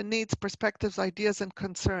the needs, perspectives, ideas, and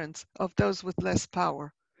concerns of those with less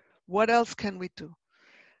power? What else can we do?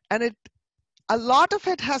 And a lot of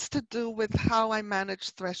it has to do with how I manage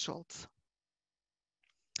thresholds.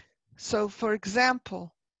 So for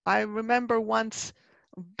example, I remember once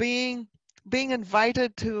being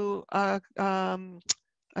invited to an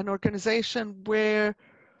organization where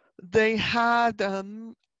they had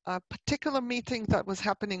a particular meeting that was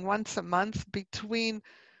happening once a month between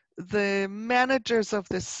the managers of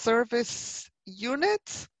the service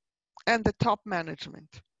units and the top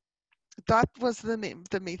management. That was the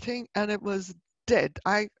meeting, and it was dead.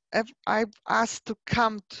 I asked to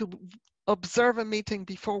come to observe a meeting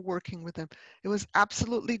before working with them. It was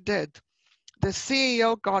absolutely dead. The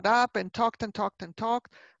CEO got up and talked and talked and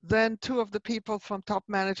talked. Then two of the people from top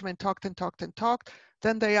management talked and talked and talked.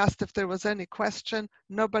 Then they asked if there was any question.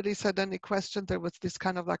 Nobody said any question. There was this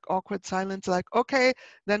kind of like awkward silence, like, okay,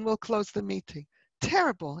 then we'll close the meeting.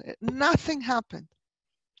 Terrible. Nothing happened.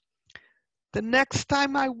 The next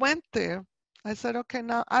time I went there, I said, okay,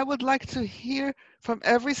 now I would like to hear from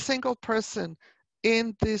every single person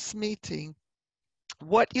in this meeting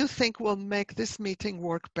what you think will make this meeting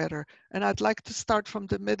work better. And I'd like to start from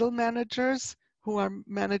the middle managers who are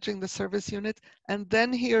managing the service unit, and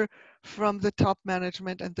then hear from the top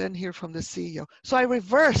management, and then hear from the CEO. So I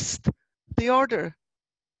reversed the order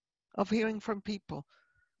of hearing from people.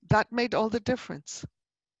 That made all the difference,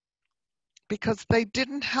 because they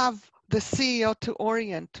didn't have the CEO to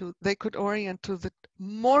orient to. They could orient to the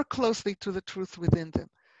more closely to the truth within them.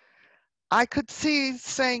 I could see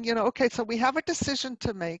saying, you know, okay, so we have a decision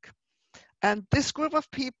to make, and this group of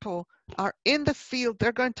people are in the field,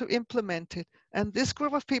 they're going to implement it. And this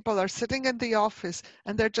group of people are sitting in the office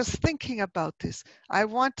and they're just thinking about this. I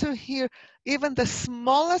want to hear even the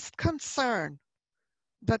smallest concern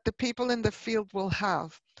that the people in the field will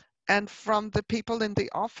have. And from the people in the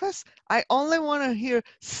office, I only want to hear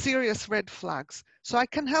serious red flags. So I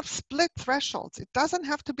can have split thresholds. It doesn't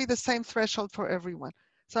have to be the same threshold for everyone.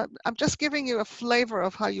 So I'm just giving you a flavor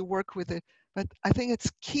of how you work with it. But I think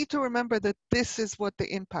it's key to remember that this is what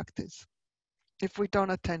the impact is if we don't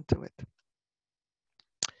attend to it.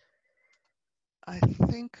 I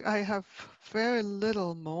think I have very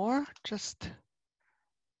little more. Just,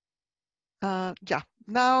 yeah,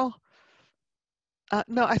 now,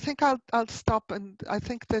 no, I think I'll stop. And I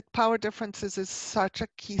think that power differences is such a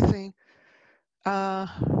key thing.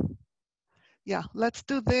 Yeah, let's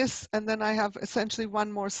do this. And then I have essentially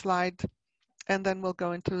one more slide, and then we'll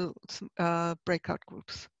go into breakout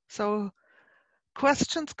groups. So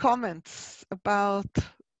questions, comments about,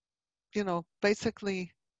 you know,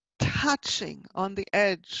 basically touching on the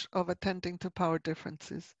edge of attending to power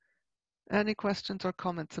differences. Any questions or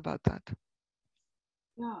comments about that?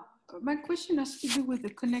 Yeah, my question has to do with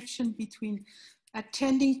the connection between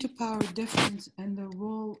attending to power difference and the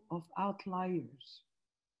role of outliers.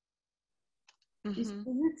 Mm-hmm. Is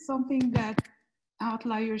it something that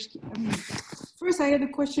outliers, I mean, first I had a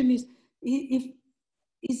question is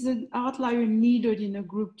an outlier needed in a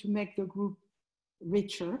group to make the group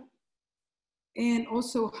richer? And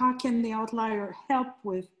also, how can the outlier help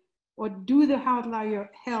with, or do the outlier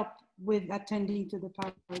help with attending to the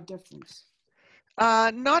power difference?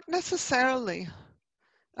 Not necessarily.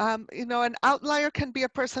 You know, an outlier can be a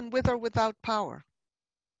person with or without power.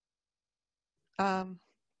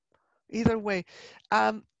 Either way.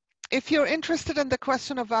 If you're interested in the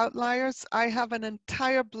question of outliers, I have an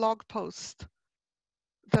entire blog post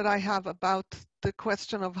that I have about the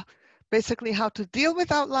question of basically how to deal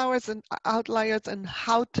with outliers and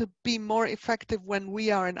how to be more effective when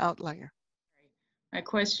we are an outlier. My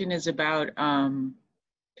question is about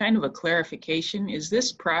kind of a clarification. Is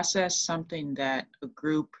this process something that a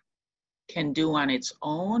group can do on its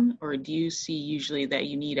own, or do you see usually that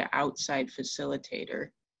you need an outside facilitator?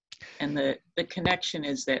 And the connection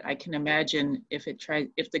is that I can imagine if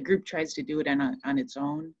the group tries to do it on its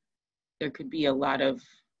own, there could be a lot of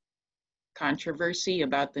controversy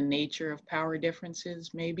about the nature of power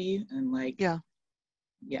differences, maybe, and like, yeah.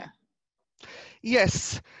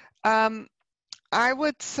 Yes. I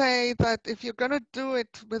would say that if you're going to do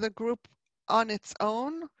it with a group on its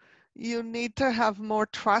own, you need to have more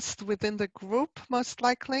trust within the group, most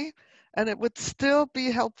likely. And it would still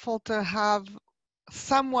be helpful to have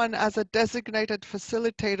someone as a designated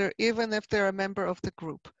facilitator, even if they're a member of the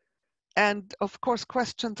group. And of course,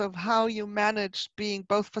 questions of how you manage being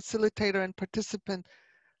both facilitator and participant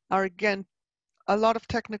are, again, a lot of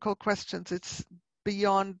technical questions. It's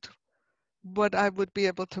beyond what I would be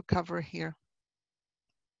able to cover here.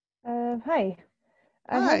 Hi.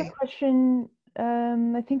 I Hi. have a question,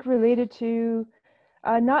 I think related to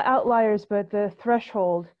not outliers, but the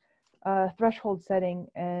threshold setting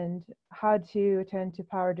and how to attend to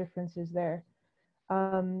power differences there.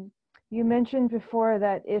 You mentioned before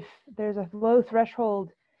that if there's a low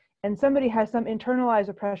threshold and somebody has some internalized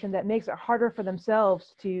oppression that makes it harder for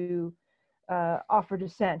themselves to offer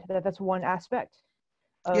dissent, that's one aspect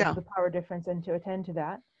of the power difference and to attend to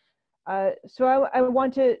that. So I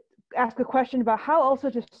want to ask a question about how also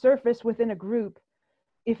to surface within a group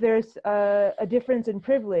if there's a difference in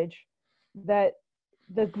privilege, that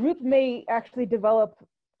the group may actually develop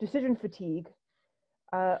decision fatigue,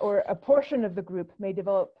 or a portion of the group may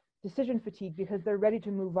develop decision fatigue because they're ready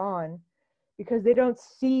to move on, because they don't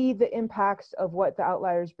see the impacts of what the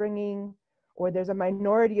outlier is bringing, or there's a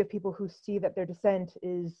minority of people who see that their dissent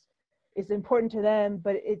is important to them,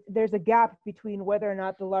 but there's a gap between whether or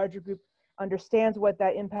not the larger group understands what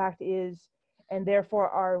that impact is and therefore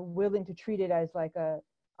are willing to treat it as like a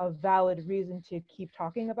valid reason to keep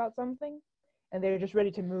talking about something, and they're just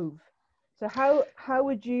ready to move. So how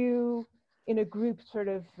would you in a group sort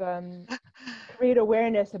of create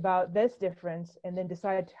awareness about this difference and then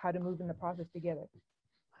decide how to move in the process together?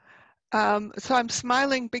 So I'm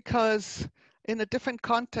smiling because in a different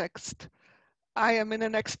context, I am in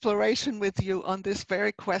an exploration with you on this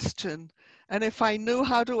very question. And if I knew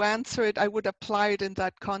how to answer it, I would apply it in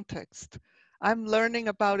that context. I'm learning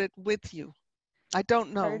about it with you. I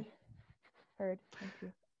don't know. Heard. Thank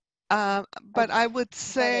you. But I would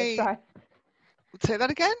say, say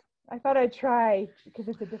that again? I thought I'd try because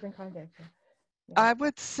it's a different context. Yeah. I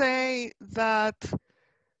would say that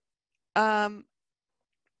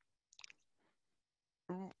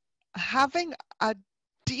having a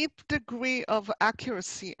deep degree of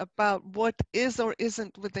accuracy about what is or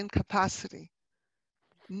isn't within capacity,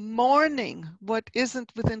 mourning what isn't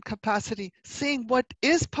within capacity, seeing what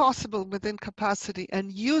is possible within capacity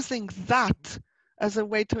and using that as a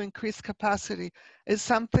way to increase capacity is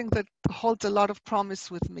something that holds a lot of promise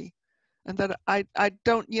with me, and that I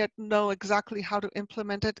don't yet know exactly how to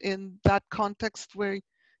implement it in that context where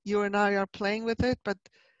you and I are playing with it, but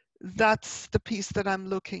that's the piece that I'm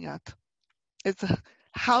looking at. It's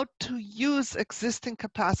how to use existing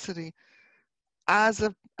capacity as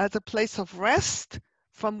a place of rest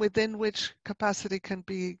from within which capacity can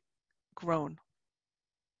be grown.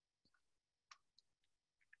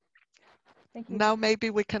 Thank you. Now maybe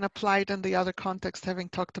we can apply it in the other context, having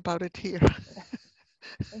talked about it here.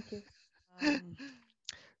 Thank you.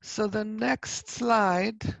 So the next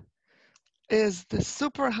slide is the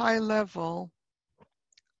super high level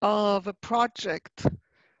of a project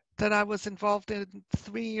that I was involved in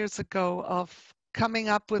 3 years ago of coming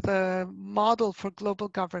up with a model for global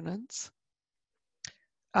governance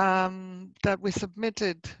that we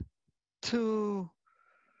submitted to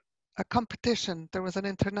a competition. There was an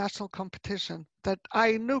international competition that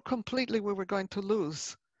I knew completely we were going to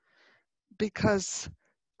lose because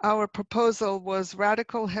our proposal was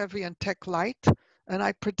radical, heavy, and tech light. And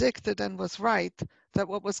I predicted and was right that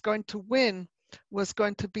what was going to win was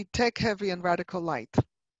going to be tech heavy and radical light.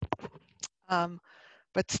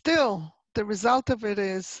 But still, the result of it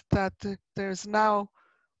is that there's now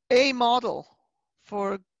a model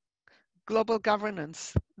for global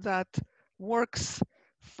governance that works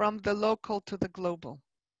from the local to the global.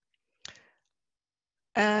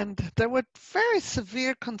 And there were very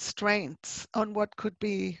severe constraints on what could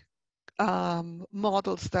be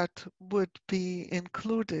models that would be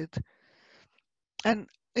included. And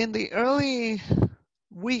in the early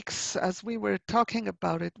weeks, as we were talking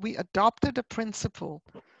about it, we adopted a principle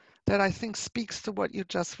that I think speaks to what you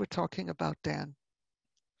just were talking about, Dan.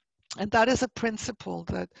 And that is a principle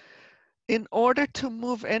that in order to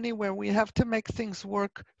move anywhere, we have to make things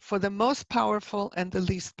work for the most powerful and the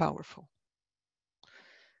least powerful.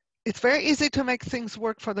 It's very easy to make things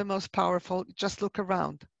work for the most powerful. Just look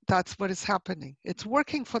around. That's what is happening. It's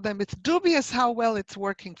working for them. It's dubious how well it's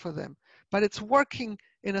working for them, but it's working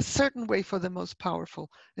in a certain way for the most powerful.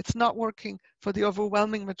 It's not working for the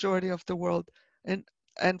overwhelming majority of the world and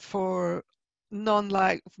for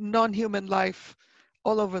non-human life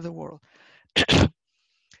all over the world.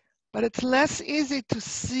 But it's less easy to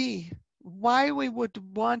see why we would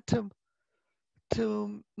want to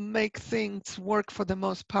to make things work for the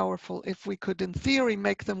most powerful if we could, in theory,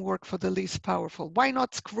 make them work for the least powerful? Why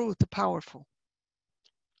not screw the powerful?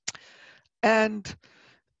 And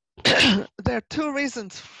there are two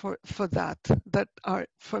reasons for that are,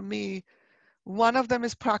 for me, one of them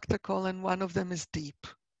is practical and one of them is deep.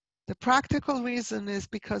 The practical reason is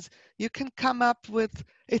because you can come up with,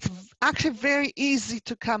 it's actually very easy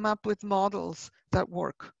to come up with models that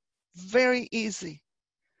work. Very easy.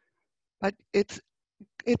 But it's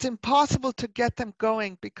impossible to get them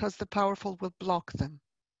going because the powerful will block them.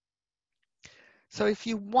 So if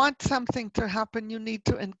you want something to happen, you need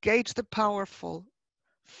to engage the powerful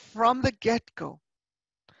from the get-go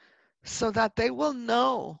so that they will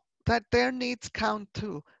know that their needs count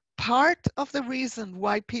too. Part of the reason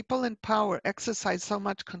why people in power exercise so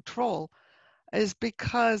much control is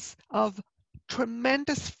because of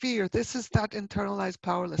tremendous fear. This is that internalized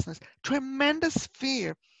powerlessness. Tremendous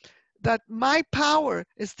fear that my power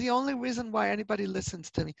is the only reason why anybody listens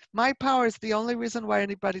to me. My power is the only reason why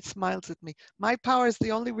anybody smiles at me. My power is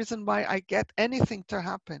the only reason why I get anything to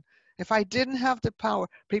happen. If I didn't have the power,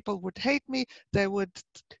 people would hate me. They would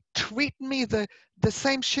treat me the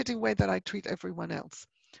same shitty way that I treat everyone else.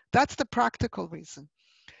 That's the practical reason.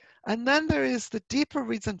 And then there is the deeper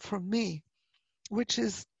reason for me, which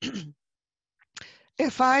is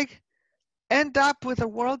if I end up with a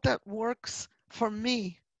world that works for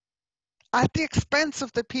me at the expense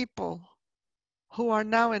of the people who are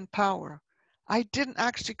now in power, I didn't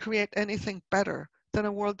actually create anything better than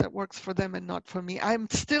a world that works for them and not for me. I'm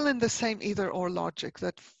still in the same either or logic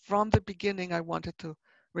that from the beginning I wanted to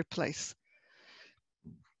replace.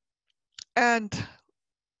 And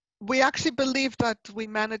we actually believe that we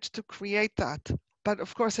managed to create that, but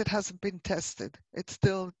of course it hasn't been tested. It's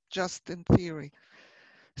still just in theory.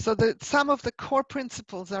 So some of the core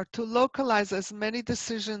principles are to localize as many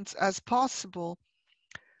decisions as possible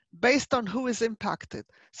based on who is impacted.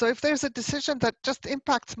 So if there's a decision that just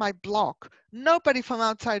impacts my block, nobody from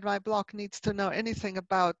outside my block needs to know anything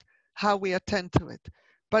about how we attend to it.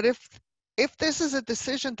 But if this is a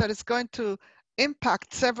decision that is going to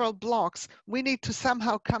impact several blocks, we need to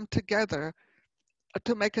somehow come together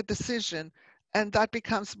to make a decision, and that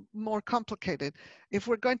becomes more complicated. If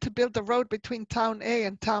we're going to build a road between town A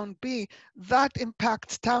and town B, that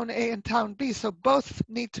impacts town A and town B, so both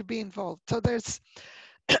need to be involved. So there's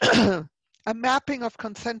a mapping of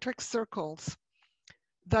concentric circles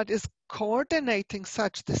that is coordinating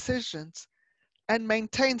such decisions and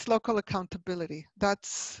maintains local accountability.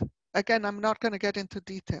 That's, again, I'm not going to get into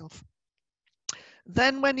details.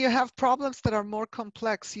 Then when you have problems that are more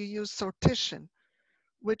complex, you use sortition,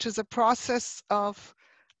 which is a process of,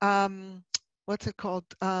 what's it called?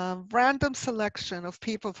 Random selection of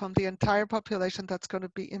people from the entire population that's going to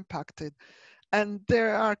be impacted. And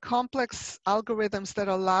there are complex algorithms that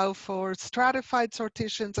allow for stratified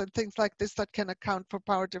sortitions and things like this that can account for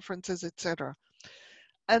power differences, etc.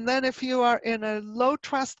 And then if you are in a low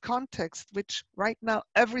trust context, which right now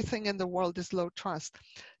everything in the world is low trust,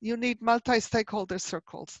 you need multi-stakeholder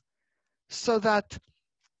circles so that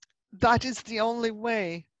that is the only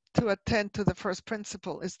way to attend to the first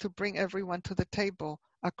principle, is to bring everyone to the table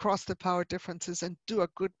across the power differences and do a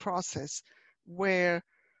good process where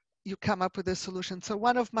you come up with a solution. So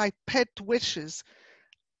one of my pet wishes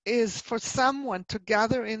is for someone to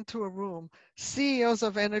gather into a room, CEOs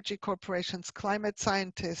of energy corporations, climate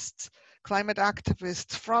scientists, climate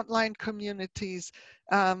activists, frontline communities,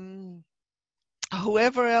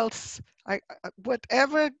 whoever else,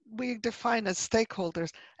 whatever we define as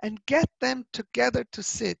stakeholders, and get them together to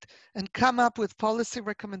sit and come up with policy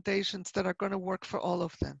recommendations that are going to work for all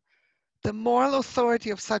of them. The moral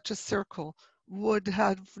authority of such a circle would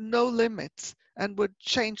have no limits and would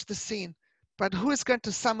change the scene. But who is going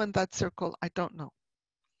to summon that circle? I don't know.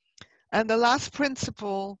 And the last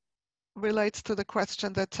principle relates to the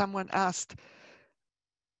question that someone asked,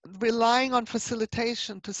 relying on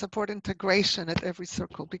facilitation to support integration at every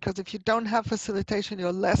circle, because if you don't have facilitation,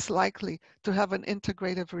 you're less likely to have an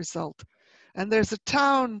integrative result. And there's a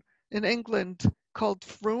town in England called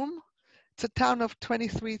Frome. It's a town of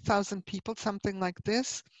 23,000 people, something like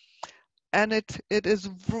this. And it is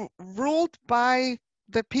ruled by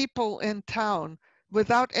the people in town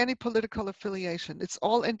without any political affiliation. It's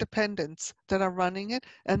all independents that are running it,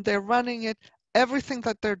 and they're running it. Everything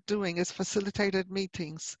that they're doing is facilitated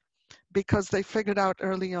meetings because they figured out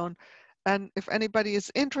early on. And if anybody is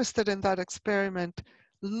interested in that experiment,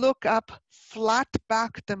 look up flat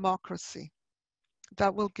back democracy.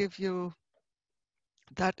 That will give you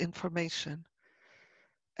that information.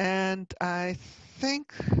 And I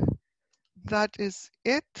think that is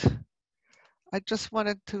it. I just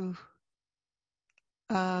wanted to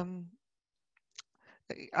I'll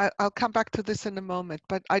come back to this in a moment,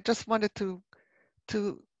 but I just wanted to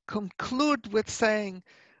conclude with saying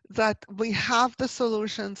that we have the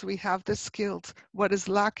solutions, we have the skills. What is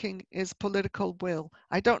lacking is political will.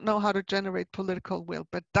 I don't know how to generate political will,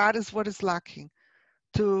 but that is what is lacking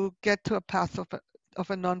to get to a path of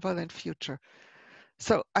a nonviolent future.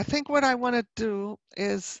 So I think what I want to do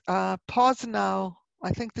is pause now.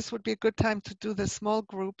 I think this would be a good time to do the small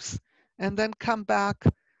groups and then come back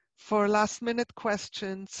for last minute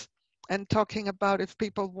questions and talking about if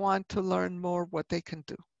people want to learn more, what they can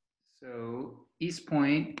do. So East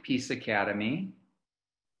Point Peace Academy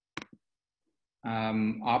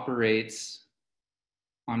operates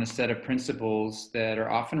on a set of principles that are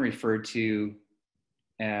often referred to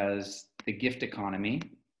as the gift economy.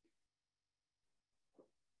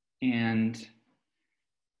 And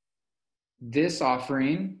this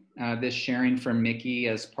offering, this sharing from Miki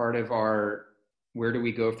as part of our Where Do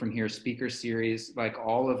We Go From Here speaker series, like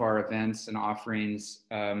all of our events and offerings,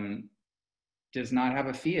 does not have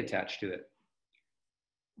a fee attached to it.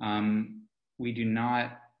 We do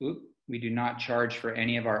not charge for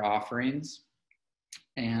any of our offerings.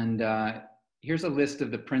 And here's a list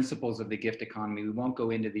of the principles of the gift economy. We won't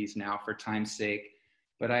go into these now for time's sake,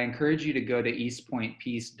 but I encourage you to go to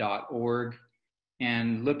eastpointpeace.org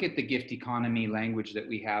and look at the gift economy language that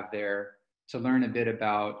we have there to learn a bit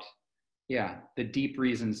about, the deep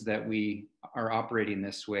reasons that we are operating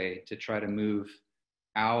this way to try to move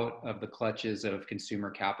out of the clutches of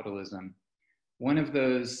consumer capitalism. One of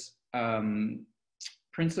those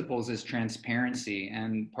principles is transparency,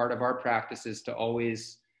 and part of our practice is to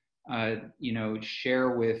always, share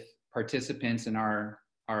with participants in our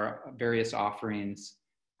various offerings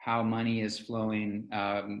how money is flowing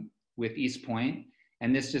with East Point.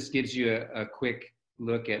 And this just gives you a quick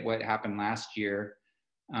look at what happened last year.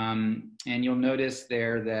 And you'll notice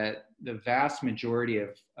there that the vast majority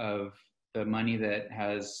of the money that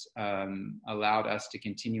has allowed us to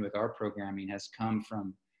continue with our programming has come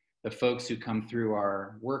from the folks who come through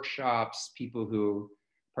our workshops, people who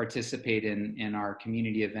participate in our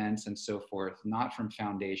community events and so forth, not from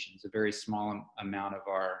foundations. A very small amount of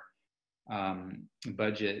our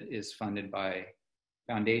budget is funded by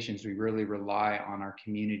foundations. We really rely on our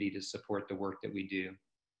community to support the work that we do.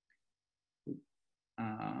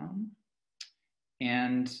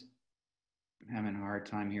 And I'm having a hard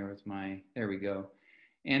time here with there we go.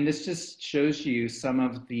 And this just shows you some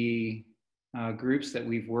of the groups that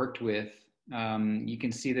we've worked with. You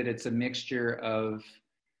can see that it's a mixture of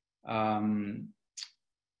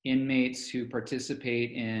inmates who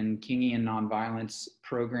participate in Kingian nonviolence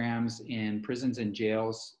programs in prisons and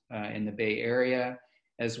jails in the Bay Area,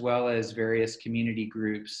 as well as various community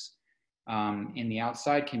groups in the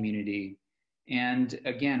outside community. And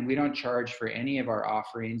again, we don't charge for any of our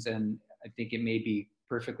offerings, and I think it may be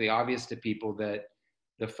perfectly obvious to people that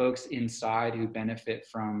the folks inside who benefit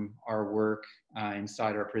from our work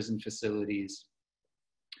inside our prison facilities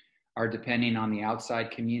are depending on the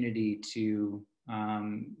outside community to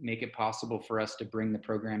make it possible for us to bring the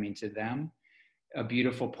programming to them. A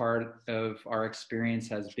beautiful part of our experience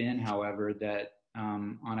has been, however, that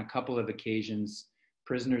on a couple of occasions,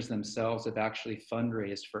 prisoners themselves have actually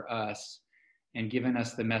fundraised for us and given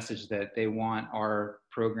us the message that they want our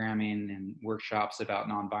programming and workshops about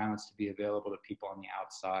nonviolence to be available to people on the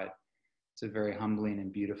outside. It's a very humbling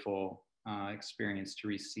and beautiful experience to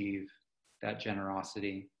receive that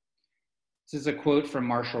generosity. This is a quote from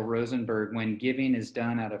Marshall Rosenberg: "When giving is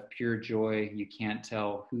done out of pure joy, you can't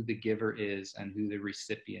tell who the giver is and who the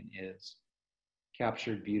recipient is."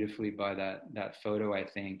 Captured beautifully by that photo, I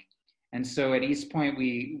think. And so at East Point,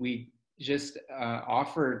 we just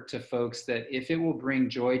offer to folks that if it will bring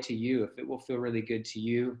joy to you, if it will feel really good to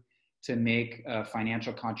you to make a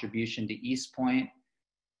financial contribution to East Point,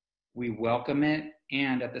 we welcome it.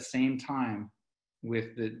 And at the same time,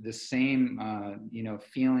 with the same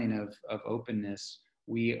feeling of openness,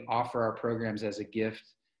 we offer our programs as a gift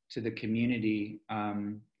to the community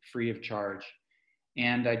free of charge.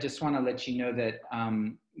 And I just want to let you know that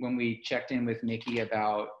when we checked in with Miki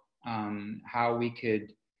about how we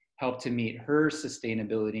could help to meet her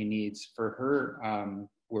sustainability needs for her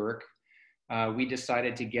work, we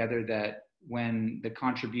decided together that when the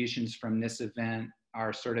contributions from this event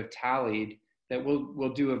are sort of tallied, that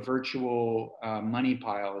we'll do a virtual money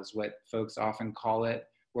pile, is what folks often call it,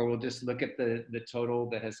 where we'll just look at the total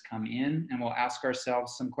that has come in and we'll ask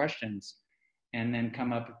ourselves some questions and then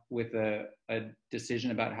come up with a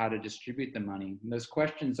decision about how to distribute the money. And those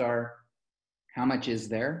questions are: how much is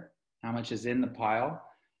there? How much is in the pile?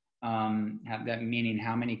 That meaning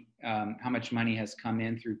how much money has come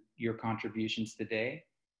in through your contributions today.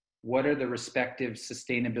 What are the respective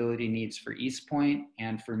sustainability needs for East Point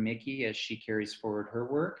and for Miki as she carries forward her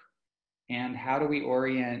work? And how do we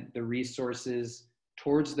orient the resources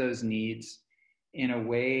towards those needs in a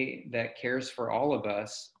way that cares for all of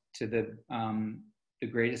us to the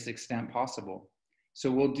greatest extent possible?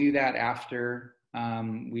 So we'll do that after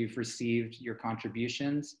we've received your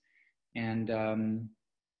contributions, and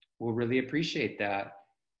we'll really appreciate that.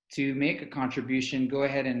 To make a contribution, go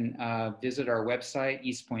ahead and visit our website,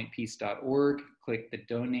 eastpointpeace.org, click the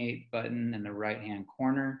donate button in the right-hand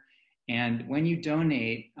corner. And when you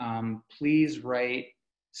donate, please write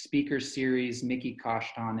speaker series Miki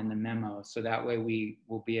Kashtan in the memo, so that way we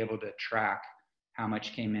will be able to track how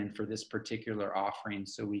much came in for this particular offering,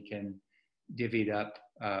 so we can divvy it up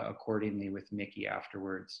accordingly with Miki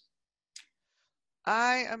afterwards.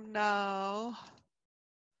 I am now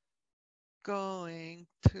going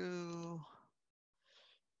to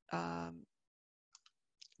come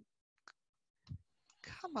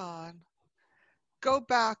on, go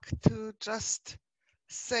back to just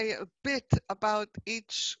say a bit about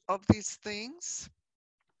each of these things,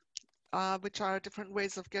 which are different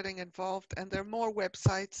ways of getting involved. And there are more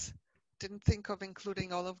websites. Didn't think of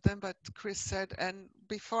including all of them, but Chris said, and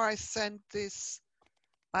before I send this,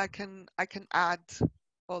 I can add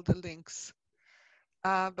all the links.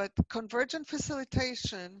 But Convergent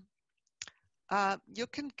Facilitation, you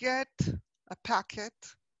can get a packet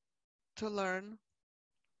to learn,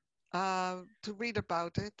 to read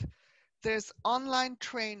about it. There's online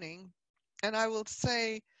training, and I will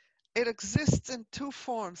say it exists in two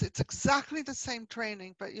forms. It's exactly the same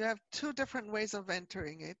training, but you have two different ways of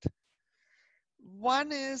entering it.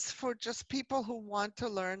 One is for just people who want to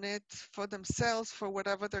learn it for themselves, for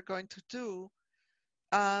whatever they're going to do.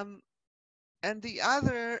 And the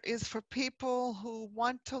other is for people who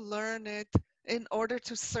want to learn it in order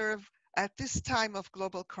to serve at this time of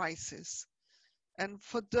global crisis. And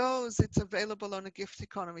for those, it's available on a gift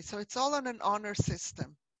economy. So it's all on an honor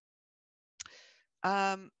system.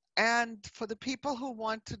 And for the people who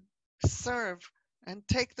want to serve and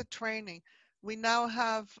take the training, we now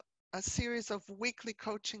have a series of weekly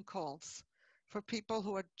coaching calls for people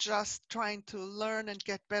who are just trying to learn and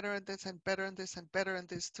get better at this and better at this and better at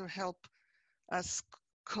this to help us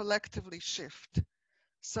collectively shift.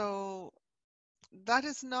 So that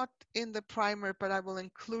is not in the primer, but I will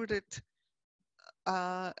include it,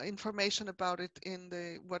 information about it in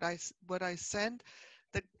the what I send.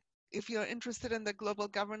 That if you're interested in the global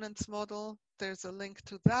governance model, there's a link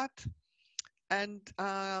to that. And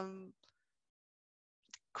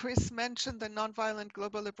Chris mentioned the Nonviolent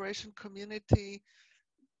Global Liberation Community.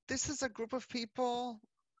 This is a group of people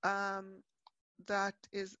that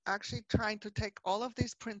is actually trying to take all of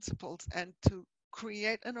these principles and to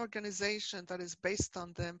create an organization that is based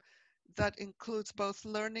on them, that includes both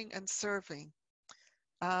learning and serving.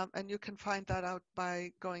 And you can find that out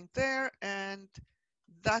by going there. And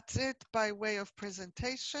that's it by way of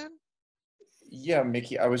presentation. Yeah,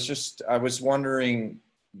 Miki, I was wondering,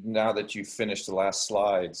 now that you've finished the last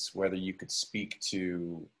slides, whether you could speak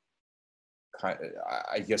to,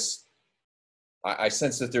 I guess, I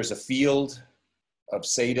sense that there's a field of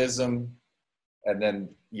sadism, and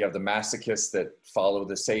then you have the masochists that follow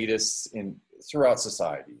the sadists throughout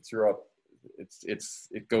society.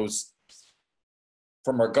 It goes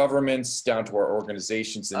from our governments down to our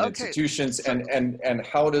organizations and institutions, so, and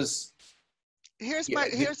how does? Here's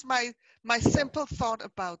my simple thought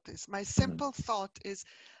about this. My simple thought is,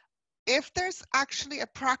 if there's actually a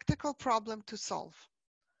practical problem to solve,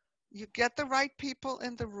 you get the right people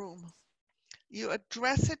in the room, you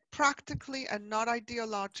address it practically and not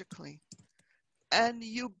ideologically, and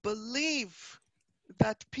you believe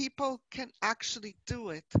that people can actually do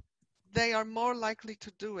it, they are more likely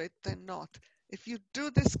to do it than not. If you do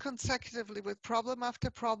this consecutively with problem after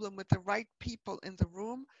problem with the right people in the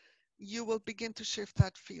room, you will begin to shift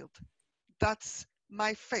that field. That's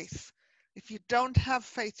my faith. If you don't have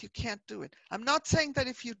faith, you can't do it. I'm not saying that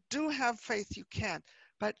if you do have faith, you can't,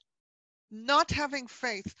 but not having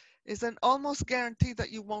faith is an almost guarantee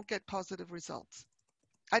that you won't get positive results.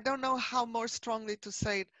 I don't know how more strongly to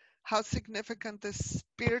say it, how significant this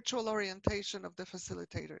spiritual orientation of the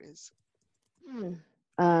facilitator is.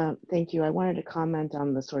 Thank you. I wanted to comment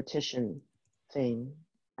on the sortition thing.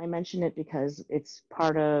 I mention it because it's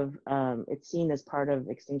part of, it's seen as part of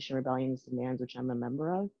Extinction Rebellion's demands, which I'm a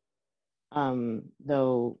member of.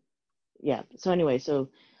 Though, yeah, so anyway, so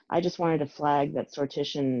I just wanted to flag that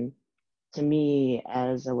sortition, to me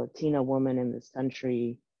as a Latina woman in this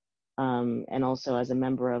country, and also as a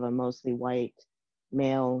member of a mostly white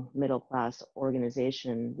male middle class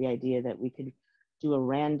organization, the idea that we could do a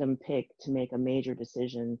random pick to make a major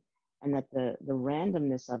decision, and that the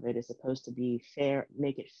randomness of it is supposed to be fair,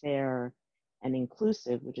 make it fair and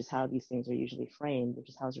inclusive, which is how these things are usually framed, which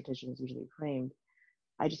is how sortition is usually framed.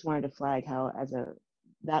 I just wanted to flag how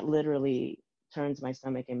that literally turns my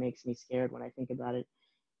stomach and makes me scared when I think about it.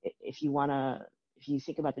 If you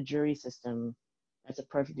think about the jury system, that's a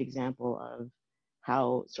perfect example of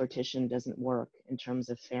how sortition doesn't work in terms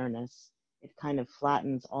of fairness. It kind of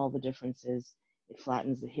flattens all the differences. It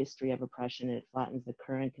flattens the history of oppression. It flattens the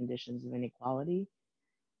current conditions of inequality.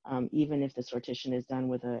 Even if the sortition is done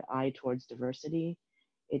with an eye towards diversity,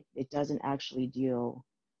 it doesn't actually deal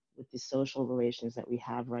with the social relations that we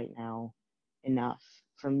have right now enough.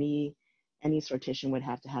 For me, any sortition would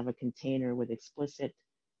have to have a container with explicit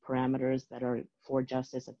parameters that are for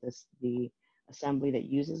justice that the assembly that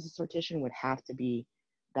uses the sortition would have to be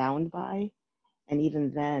bound by. And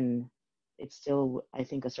even then, it's still, I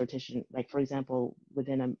think, a sortition, like for example,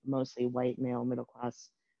 within a mostly white male middle class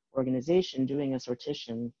organization, doing a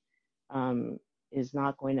sortition is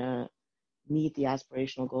not going to meet the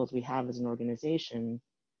aspirational goals we have as an organization.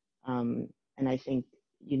 And I think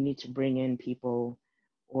you need to bring in people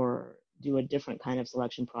or do a different kind of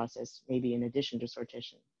selection process, maybe in addition to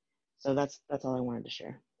sortition. So that's all I wanted to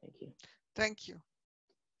share. Thank you. Thank you.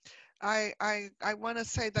 I want to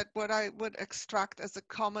say that what I would extract as a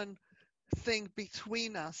common thing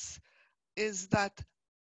between us is that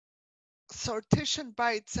sortition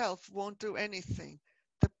by itself won't do anything.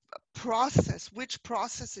 The process, which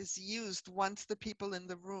process is used once the people in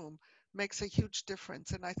the room, makes a huge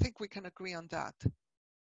difference. And I think we can agree on that.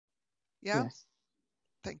 Yeah? Yes.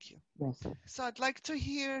 Thank you. Yes. So I'd like to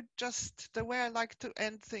hear, just the way I like to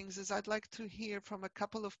end things is I'd like to hear from a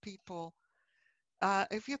couple of people.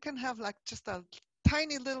 If you can have like just a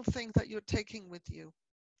tiny little thing that you're taking with you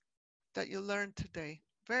that you learned today.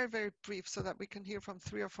 Very, very brief so that we can hear from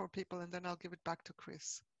 3 or 4 people, and then I'll give it back to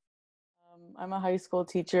Chris. I'm a high school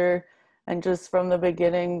teacher, and just from the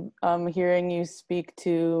beginning, hearing you speak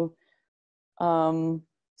to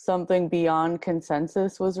something beyond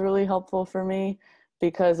consensus was really helpful for me,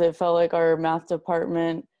 because it felt like our math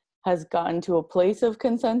department has gotten to a place of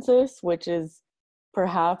consensus, which is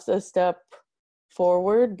perhaps a step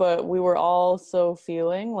forward, but we were all so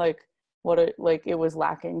feeling like it was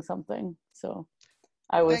lacking something. So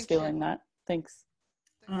I was feeling that. Thanks.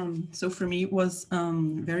 So for me, it was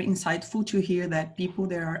very insightful to hear that people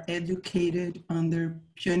that are educated under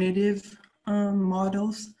punitive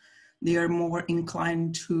models, they are more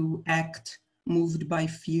inclined to act moved by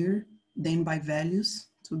fear than by values.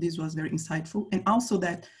 So this was very insightful. And also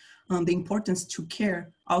that the importance to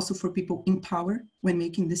care also for people in power when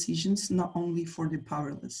making decisions, not only for the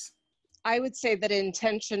powerless. I would say that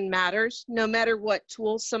intention matters, no matter what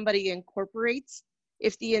tools somebody incorporates.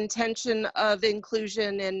 If the intention of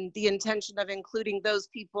inclusion and the intention of including those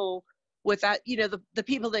people without, the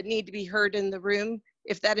people that need to be heard in the room,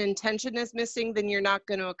 if that intention is missing, then you're not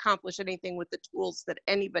going to accomplish anything with the tools that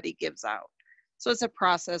anybody gives out. So it's a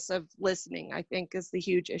process of listening, I think, is the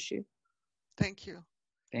huge issue. Thank you.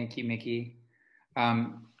 Thank you, Miki.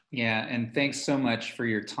 Yeah, and thanks so much for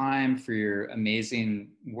your time, for your amazing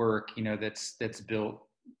work, that's built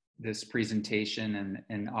this presentation,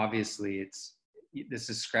 and obviously this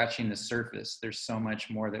is scratching the surface. There's so much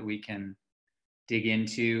more that we can dig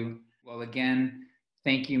into. Well, again,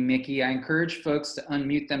 thank you, Miki. I encourage folks to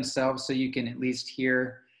unmute themselves so you can at least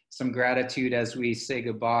hear some gratitude as we say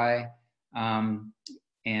goodbye.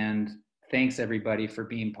 And thanks everybody for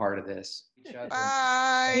being part of this.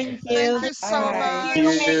 Bye. Thank you. Thank you so much.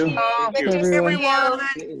 Thank you, everyone.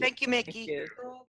 Thank you, Miki.